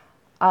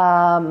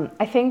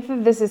I think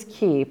that this is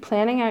key.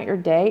 Planning out your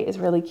day is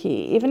really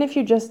key. Even if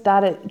you just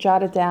jot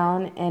it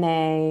down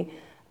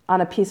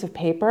on a piece of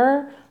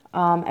paper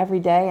every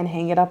day and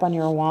hang it up on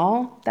your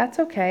wall, that's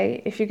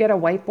okay. If you get a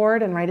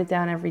whiteboard and write it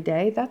down every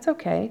day, that's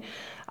okay.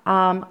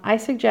 I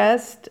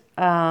suggest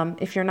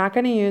if you're not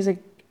going to use a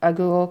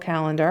Google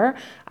Calendar,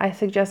 I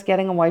suggest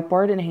getting a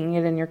whiteboard and hanging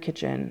it in your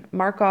kitchen.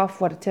 Mark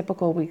off what a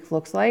typical week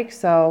looks like.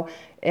 So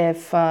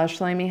if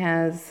Shlomi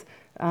has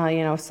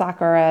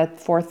soccer at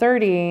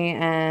 4:30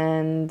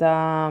 and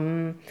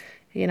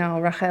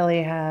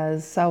Racheli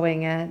has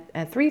sewing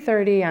at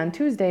 3:30 on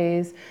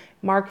Tuesdays,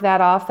 mark that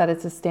off that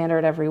it's a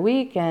standard every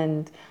week,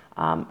 and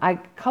I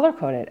color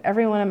code it.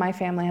 Everyone in my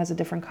family has a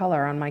different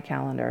color on my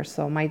calendar.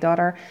 So my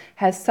daughter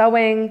has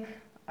sewing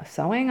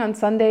on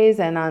Sundays,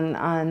 and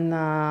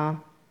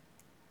on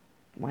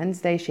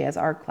Wednesday she has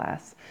art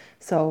class.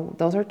 So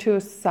those are two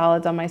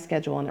solids on my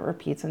schedule, and it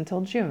repeats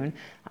until June.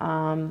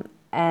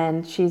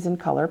 And she's in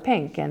color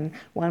pink, and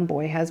one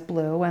boy has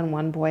blue and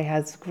one boy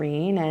has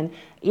green, and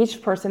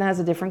each person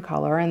has a different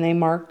color, and I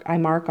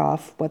mark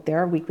off what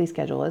their weekly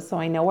schedule is, so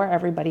I know where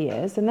everybody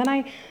is. And then I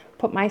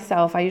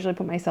usually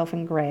put myself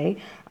in gray,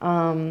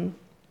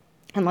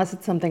 unless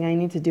it's something I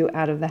need to do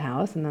out of the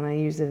house, and then I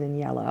use it in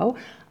yellow.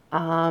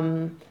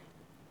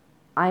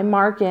 I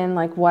mark in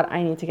like what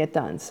I need to get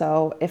done.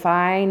 So if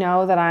I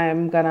know that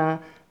I'm gonna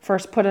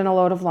first put in a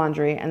load of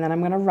laundry, and then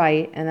I'm gonna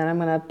write, and then I'm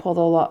gonna pull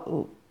the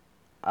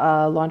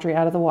laundry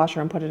out of the washer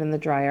and put it in the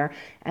dryer,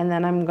 and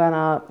then I'm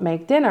gonna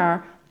make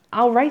dinner,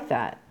 I'll write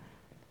that.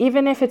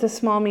 Even if it's a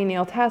small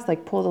menial task,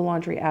 like pull the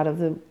laundry out of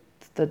the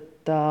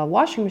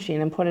washing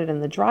machine and put it in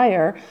the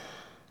dryer,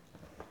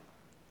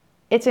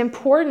 it's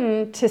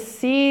important to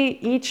see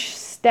each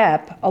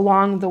step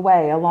along the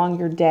way, along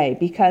your day,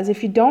 because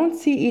if you don't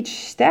see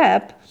each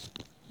step,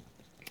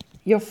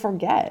 you'll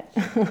forget.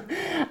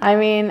 I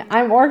mean,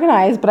 I'm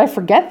organized, but I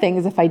forget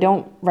things if I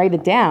don't write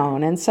it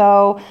down. And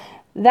so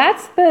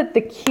that's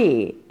the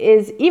key,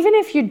 is even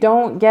if you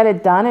don't get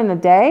it done in a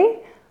day,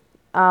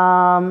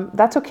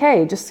 that's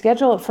okay. Just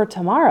schedule it for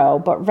tomorrow,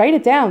 but write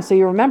it down so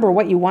you remember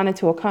what you wanted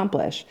to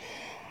accomplish.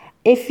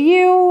 If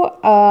you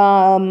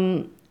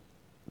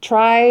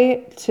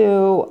try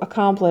to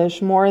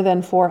accomplish more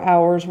than 4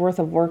 hours worth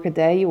of work a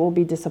day, you will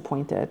be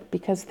disappointed,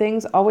 because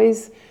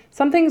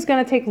something's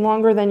going to take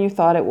longer than you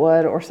thought it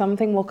would, or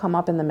something will come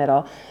up in the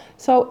middle.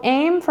 So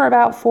aim for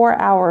about 4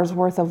 hours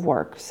worth of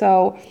work.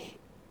 So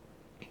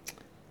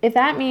if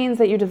that means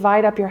that you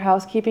divide up your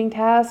housekeeping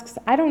tasks,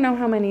 I don't know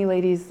how many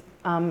ladies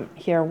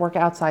here work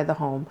outside the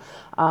home.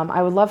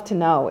 I would love to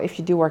know if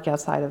you do work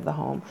outside of the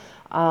home.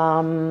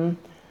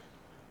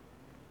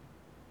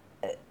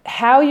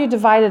 How you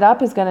divide it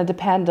up is going to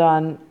depend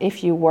on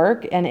if you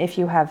work and if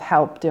you have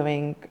help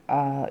doing,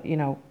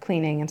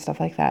 cleaning and stuff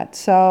like that.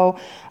 So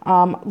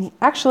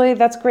actually,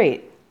 that's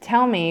great.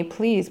 Tell me,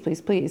 please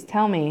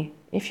tell me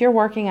if you're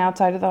working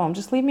outside of the home.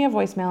 Just leave me a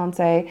voicemail and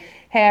say,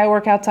 hey, I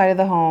work outside of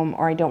the home,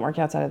 or I don't work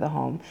outside of the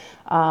home.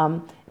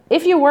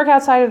 If you work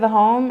outside of the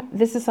home,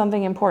 this is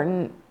something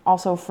important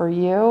also for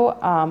you.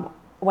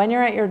 When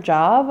you're at your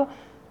job,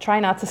 try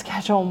not to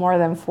schedule more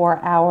than 4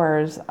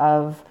 hours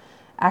of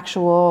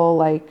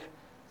actual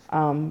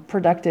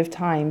productive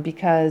time,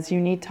 because you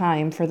need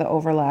time for the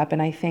overlap.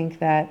 And I think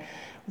that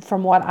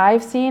from what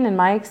I've seen in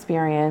my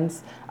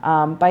experience,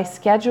 by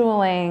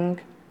scheduling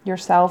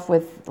yourself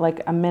with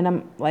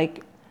scheduling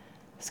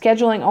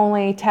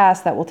only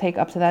tasks that will take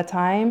up to that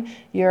time,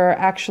 you're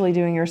actually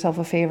doing yourself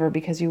a favor,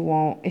 because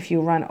if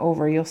you run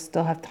over, you'll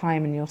still have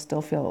time and you'll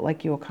still feel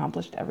like you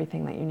accomplished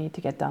everything that you need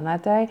to get done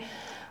that day.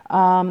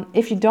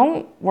 If you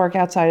don't work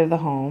outside of the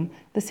home,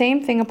 the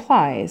same thing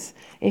applies.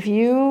 If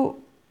you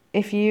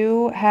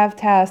have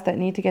tasks that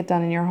need to get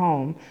done in your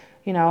home,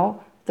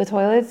 the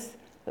toilets,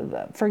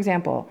 for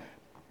example,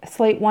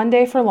 slate one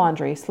day for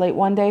laundry, slate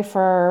one day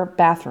for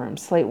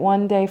bathrooms, slate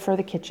one day for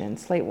the kitchen,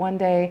 slate one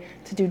day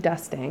to do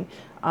dusting.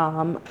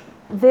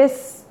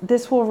 This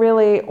will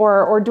really,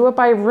 or do it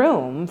by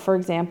room. For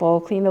example,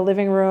 clean the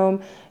living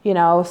room,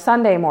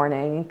 Sunday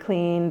morning,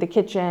 clean the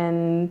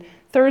kitchen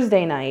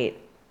Thursday night.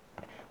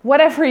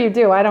 Whatever you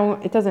do,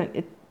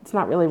 it's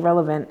not really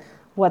relevant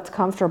what's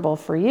comfortable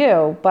for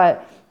you.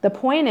 But the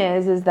point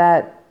is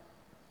that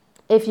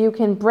if you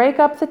can break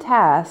up the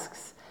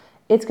tasks,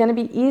 it's going to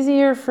be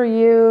easier for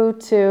you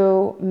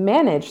to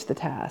manage the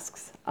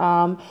tasks.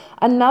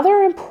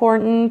 Another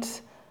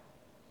important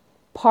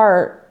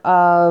part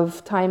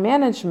of time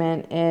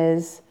management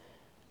is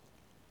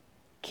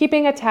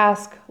keeping a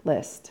task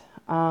list.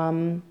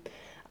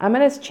 I'm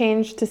going to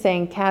change to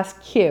saying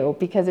task queue,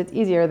 because it's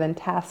easier than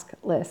task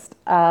list.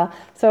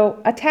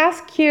 So a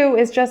task queue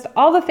is just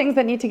all the things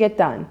that need to get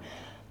done.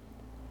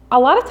 A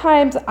lot of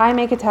times I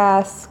make a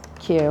task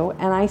queue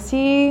and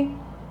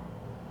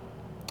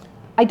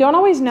I don't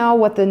always know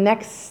what the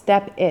next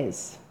step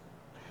is.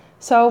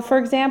 So for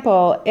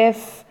example,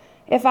 if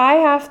I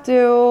have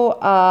to,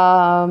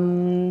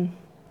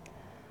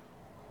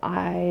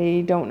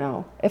 I don't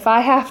know, if I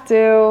have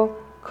to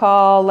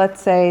call,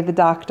 let's say, the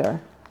doctor.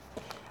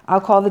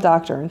 I'll call the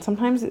doctor, and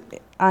sometimes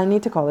I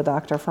need to call the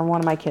doctor from one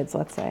of my kids,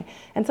 let's say.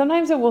 And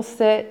sometimes it will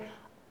sit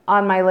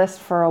on my list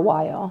for a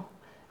while.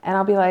 And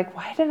I'll be like,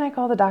 why didn't I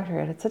call the doctor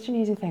yet? It's such an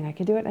easy thing. I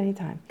can do it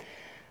anytime.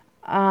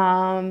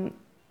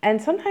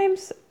 And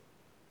sometimes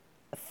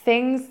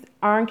things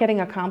aren't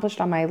getting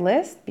accomplished on my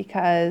list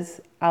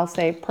because I'll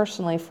say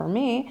personally for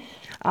me,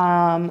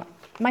 my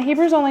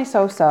Hebrew's only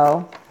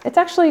so-so. It's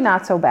actually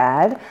not so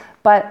bad,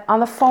 but on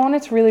the phone,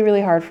 it's really,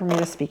 really hard for me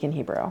to speak in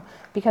Hebrew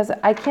because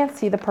I can't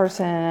see the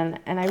person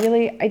and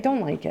I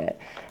don't like it.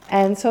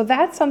 And so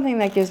that's something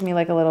that gives me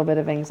like a little bit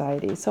of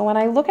anxiety. So when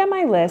I look at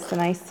my list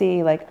and I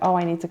see like, oh,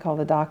 I need to call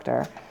the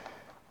doctor,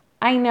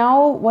 I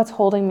know what's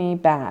holding me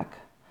back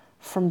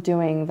from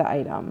doing the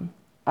item,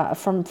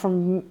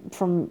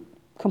 from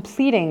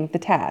completing the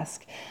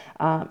task.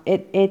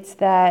 It's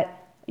that,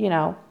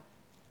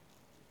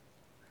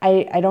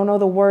 I don't know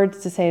the words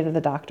to say to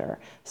the doctor.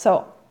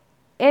 So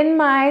in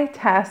my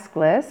task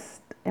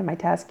list, in my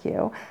task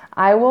queue,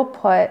 I will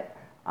put,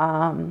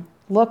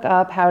 look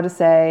up how to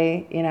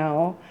say,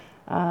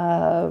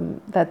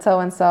 that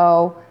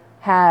so-and-so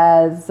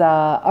has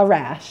a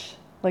rash.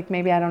 Like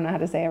maybe I don't know how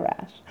to say a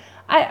rash.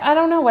 I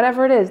don't know,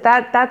 whatever it is.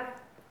 That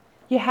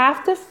you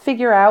have to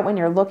figure out when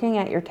you're looking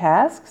at your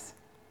tasks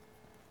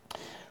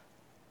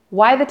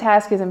why the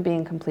task isn't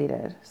being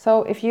completed.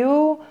 So if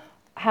you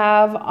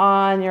have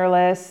on your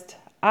list,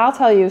 I'll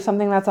tell you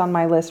something that's on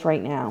my list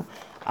right now.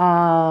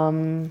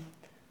 Something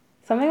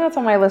that's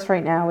on my list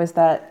right now is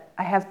that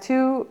I have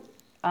two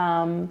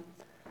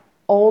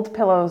old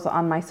pillows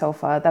on my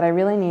sofa that I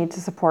really need to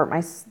support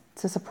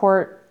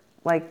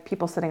like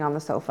people sitting on the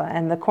sofa,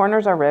 and the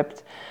corners are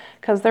ripped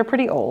because they're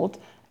pretty old.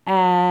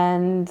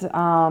 And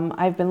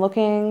I've been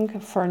looking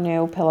for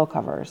new pillow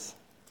covers.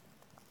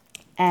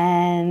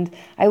 And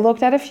I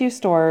looked at a few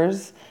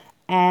stores,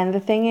 and the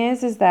thing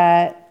is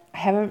that I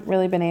haven't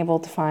really been able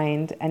to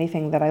find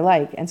anything that I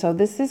like. And so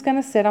this is going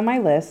to sit on my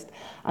list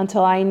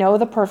until I know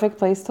the perfect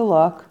place to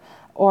look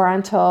or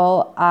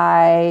until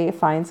I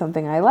find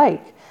something I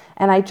like.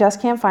 And I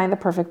just can't find the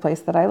perfect place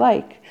that I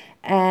like.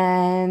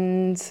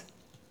 And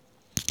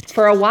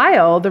for a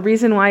while, the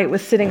reason why it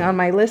was sitting on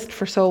my list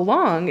for so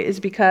long is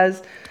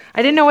because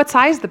I didn't know what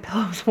size the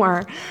pillows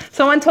were.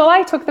 So until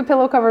I took the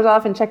pillow covers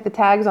off and checked the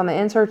tags on the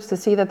inserts to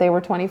see that they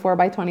were 24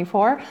 by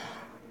 24,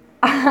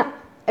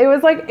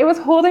 it was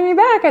holding me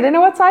back. I didn't know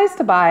what size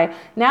to buy.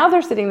 Now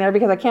they're sitting there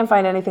because I can't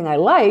find anything I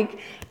like,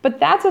 but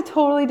that's a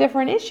totally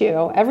different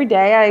issue. Every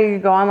day I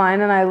go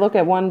online and I look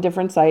at one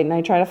different site and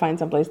I try to find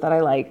someplace that I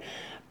like.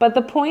 But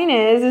the point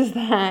is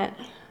that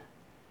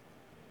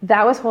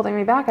was holding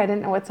me back. I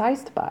didn't know what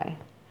size to buy.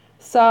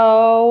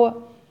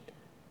 So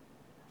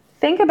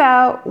think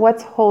about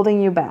what's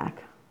holding you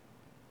back.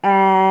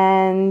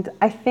 And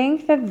I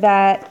think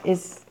that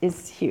is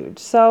huge.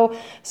 So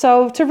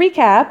to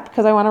recap,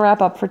 because I want to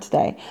wrap up for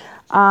today,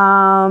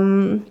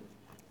 I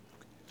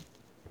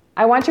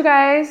want you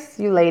guys,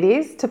 you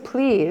ladies, to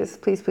please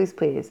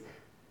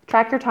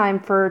track your time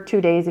for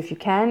 2 days if you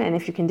can. And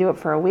if you can do it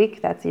for a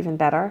week, that's even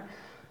better.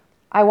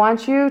 I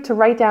want you to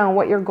write down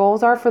what your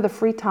goals are for the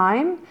free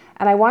time.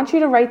 And I want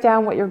you to write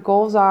down what your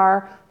goals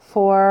are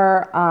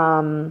for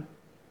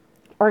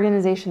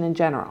organization in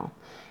general.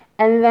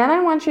 And then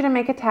I want you to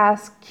make a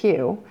task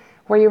queue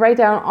where you write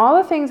down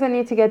all the things that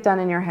need to get done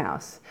in your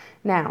house.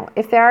 Now,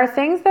 if there are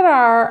things that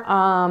are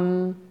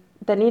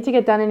that need to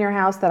get done in your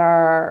house that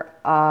are,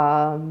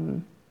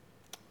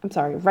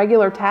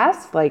 regular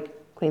tasks, like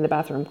clean the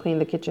bathroom, clean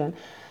the kitchen,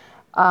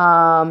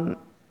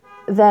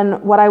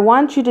 then what I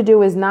want you to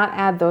do is not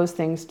add those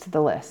things to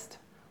the list.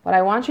 What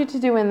I want you to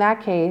do in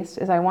that case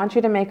is I want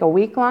you to make a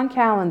week-long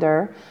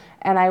calendar,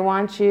 and I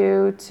want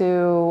you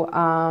to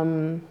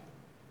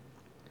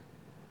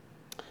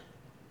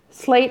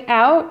slate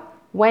out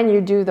when you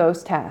do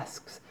those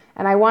tasks.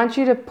 And I want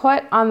you to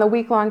put on the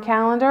week-long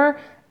calendar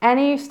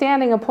any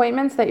standing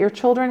appointments that your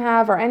children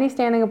have or any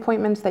standing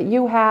appointments that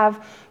you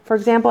have. For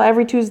example,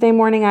 every Tuesday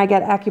morning I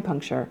get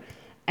acupuncture.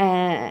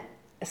 And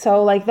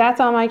so that's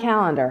on my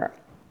calendar.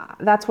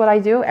 That's what I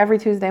do every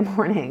Tuesday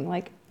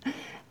morning.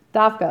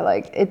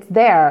 Dafka, it's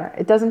there.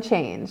 It doesn't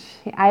change.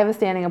 I have a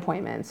standing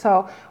appointment.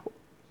 So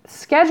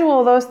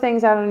schedule those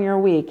things out in your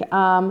week.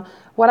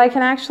 What I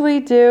can actually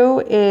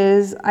do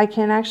is I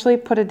can actually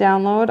put a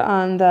download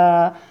on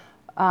the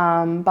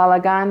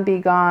Balagan Be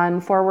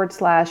Gone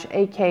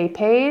 /AK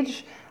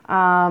page.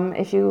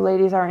 If you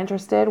ladies are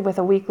interested, with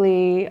a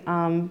weekly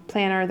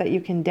planner that you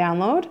can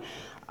download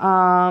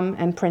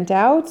and print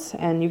out.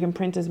 And you can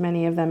print as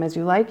many of them as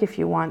you like if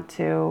you want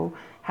to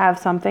have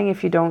something,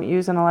 if you don't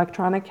use an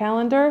electronic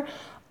calendar.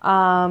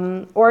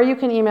 Or you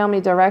can email me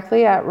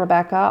directly at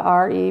Rebecca,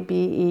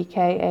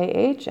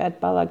 REBEKAH,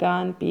 at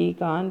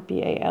balaganbegone,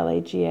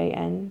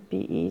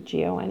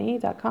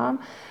 BALAGANBEGONE.com.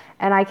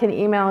 And I can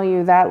email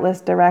you that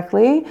list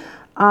directly.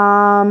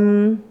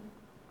 The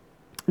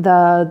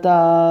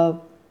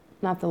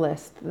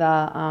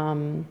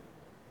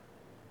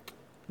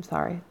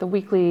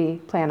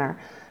weekly planner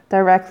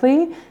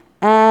directly.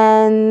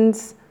 And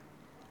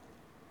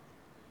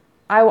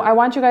I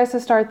want you guys to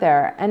start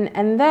there.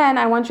 And then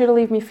I want you to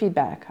leave me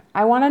feedback.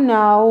 I want to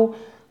know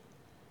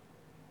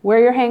where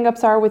your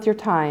hangups are with your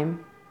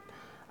time.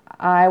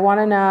 I want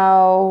to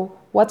know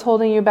what's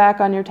holding you back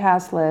on your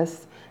task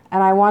list.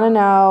 And I want to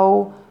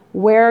know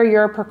where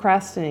you're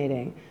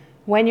procrastinating.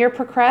 When you're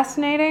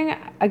procrastinating,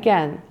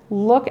 again,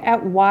 look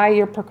at why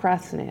you're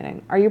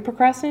procrastinating. Are you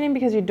procrastinating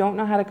because you don't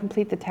know how to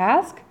complete the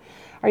task?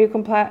 Are you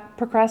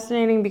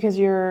procrastinating because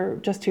you're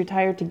just too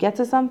tired to get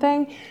to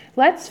something?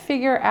 Let's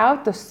figure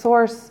out the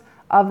source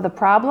of the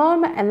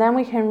problem, and then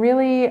we can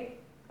really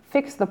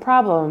fix the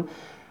problem.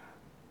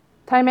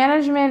 Time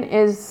management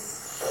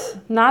is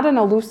not an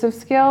elusive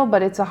skill,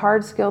 but it's a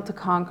hard skill to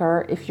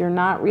conquer if you're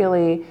not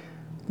really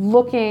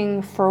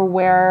looking for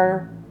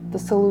where the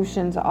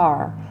solutions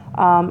are.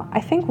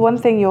 I think one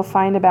thing you'll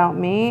find about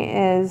me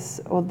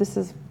is, well, this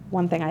is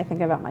one thing I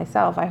think about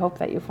myself, I hope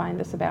that you find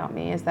this about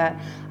me, is that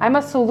I'm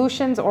a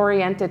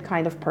solutions-oriented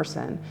kind of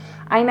person.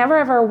 I never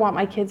ever want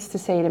my kids to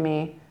say to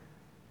me,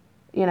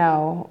 you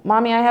know,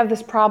 Mommy, I have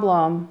this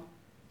problem.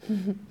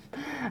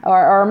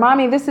 or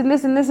Mommy, this and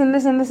this and this and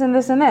this and this and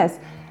this and this.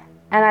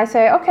 And I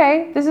say,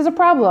 okay, this is a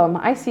problem.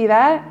 I see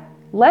that.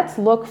 Let's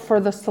look for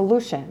the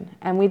solution.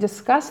 And we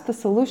discuss the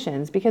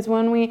solutions, because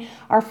when we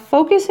are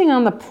focusing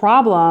on the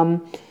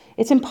problem,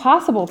 it's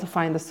impossible to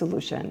find the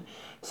solution.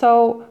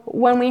 So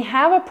when we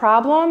have a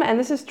problem, and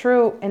this is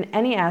true in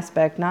any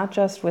aspect, not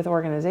just with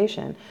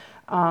organization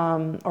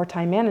or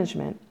time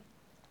management,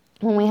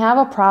 when we have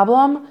a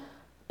problem,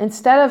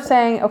 instead of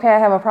saying, okay, I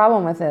have a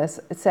problem with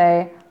this,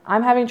 say,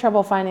 I'm having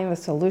trouble finding the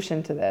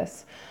solution to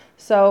this.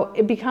 So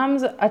it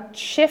becomes a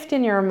shift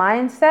in your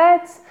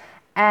mindset,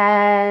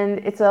 and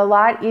it's a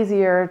lot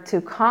easier to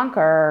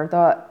conquer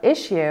the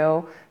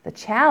issue, the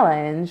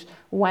challenge,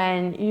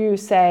 when you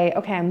say,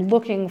 okay, I'm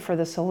looking for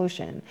the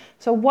solution.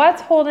 So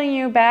what's holding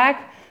you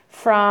back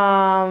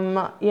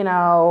from, you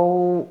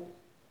know,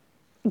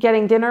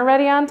 getting dinner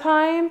ready on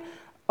time?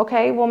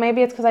 Okay, well,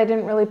 maybe it's because I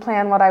didn't really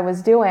plan what I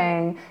was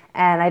doing,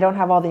 and I don't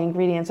have all the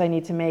ingredients I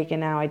need to make,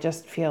 and now I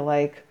just feel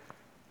like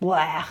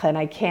blah, and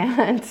I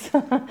can't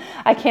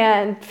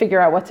figure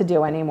out what to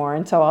do anymore,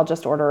 and so I'll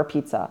just order a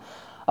pizza.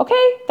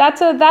 Okay,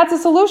 that's a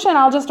solution.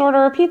 I'll just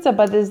order a pizza,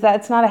 but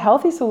it's not a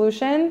healthy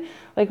solution.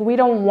 Like, we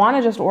don't want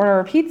to just order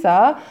a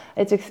pizza.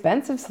 It's an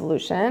expensive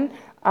solution.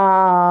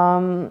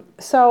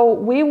 So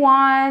we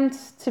want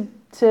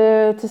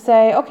to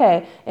say,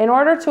 okay, in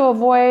order to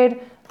avoid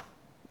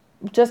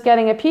just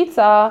getting a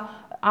pizza,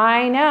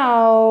 I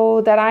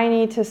know that I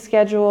need to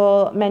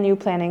schedule a menu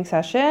planning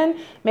session,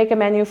 make a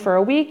menu for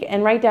a week,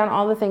 and write down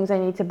all the things I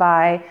need to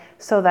buy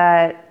so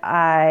that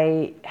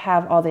I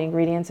have all the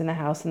ingredients in the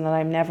house and that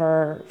I'm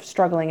never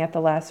struggling at the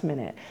last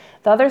minute.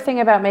 The other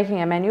thing about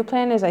making a menu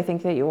plan is I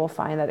think that you will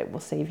find that it will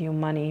save you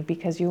money,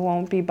 because you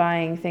won't be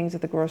buying things at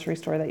the grocery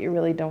store that you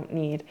really don't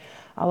need.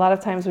 A lot of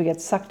times we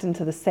get sucked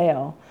into the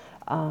sale,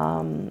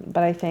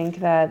 but I think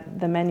that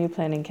the menu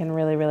planning can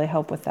really, really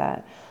help with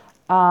that.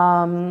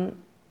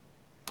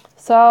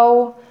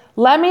 So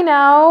let me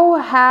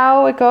know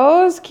how it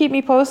goes. Keep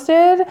me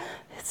posted.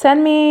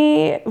 Send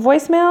me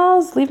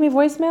voicemails. Leave me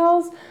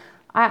voicemails.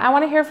 I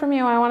want to hear from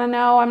you. I want to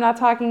know I'm not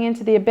talking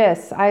into the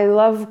abyss. I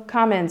love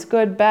comments,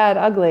 good, bad,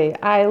 ugly.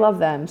 I love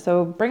them.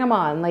 So bring them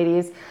on,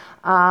 ladies.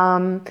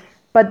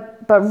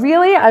 But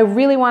really, I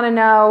really want to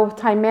know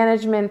time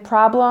management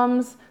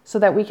problems so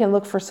that we can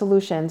look for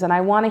solutions. And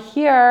I want to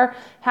hear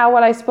how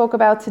what I spoke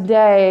about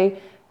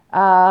today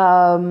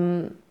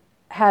has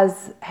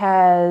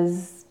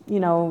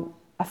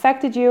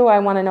affected you. I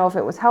want to know if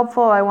it was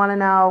helpful. I want to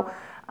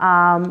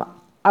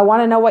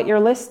know what your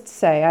lists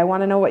say. I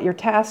want to know what your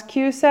task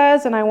queue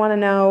says, and I want to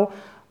know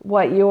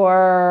what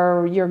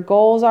your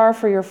goals are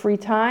for your free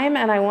time,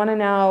 and I want to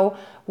know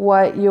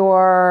what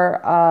your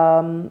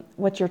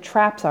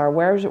traps are.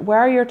 Where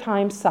are your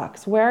time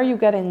sucks? Where are you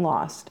getting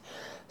lost?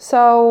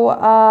 So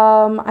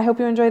I hope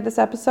you enjoyed this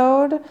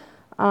episode.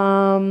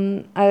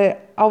 I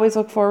always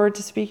look forward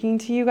to speaking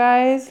to you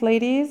guys,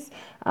 ladies.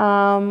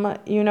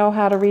 You know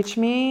how to reach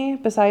me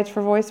besides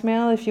for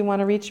voicemail if you want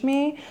to reach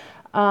me.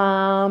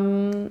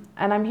 And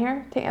I'm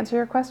here to answer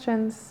your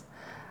questions.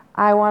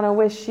 I want to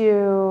wish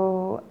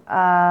you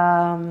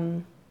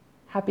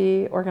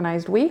happy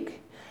organized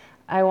week.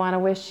 I want to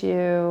wish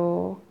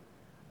you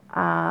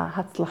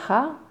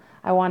hatzlacha.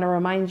 I want to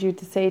remind you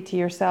to say to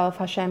yourself,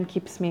 Hashem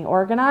keeps me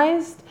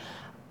organized.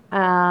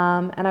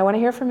 And I want to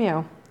hear from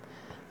you.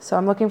 So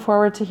I'm looking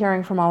forward to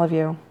hearing from all of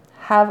you.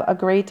 Have a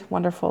great,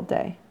 wonderful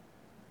day.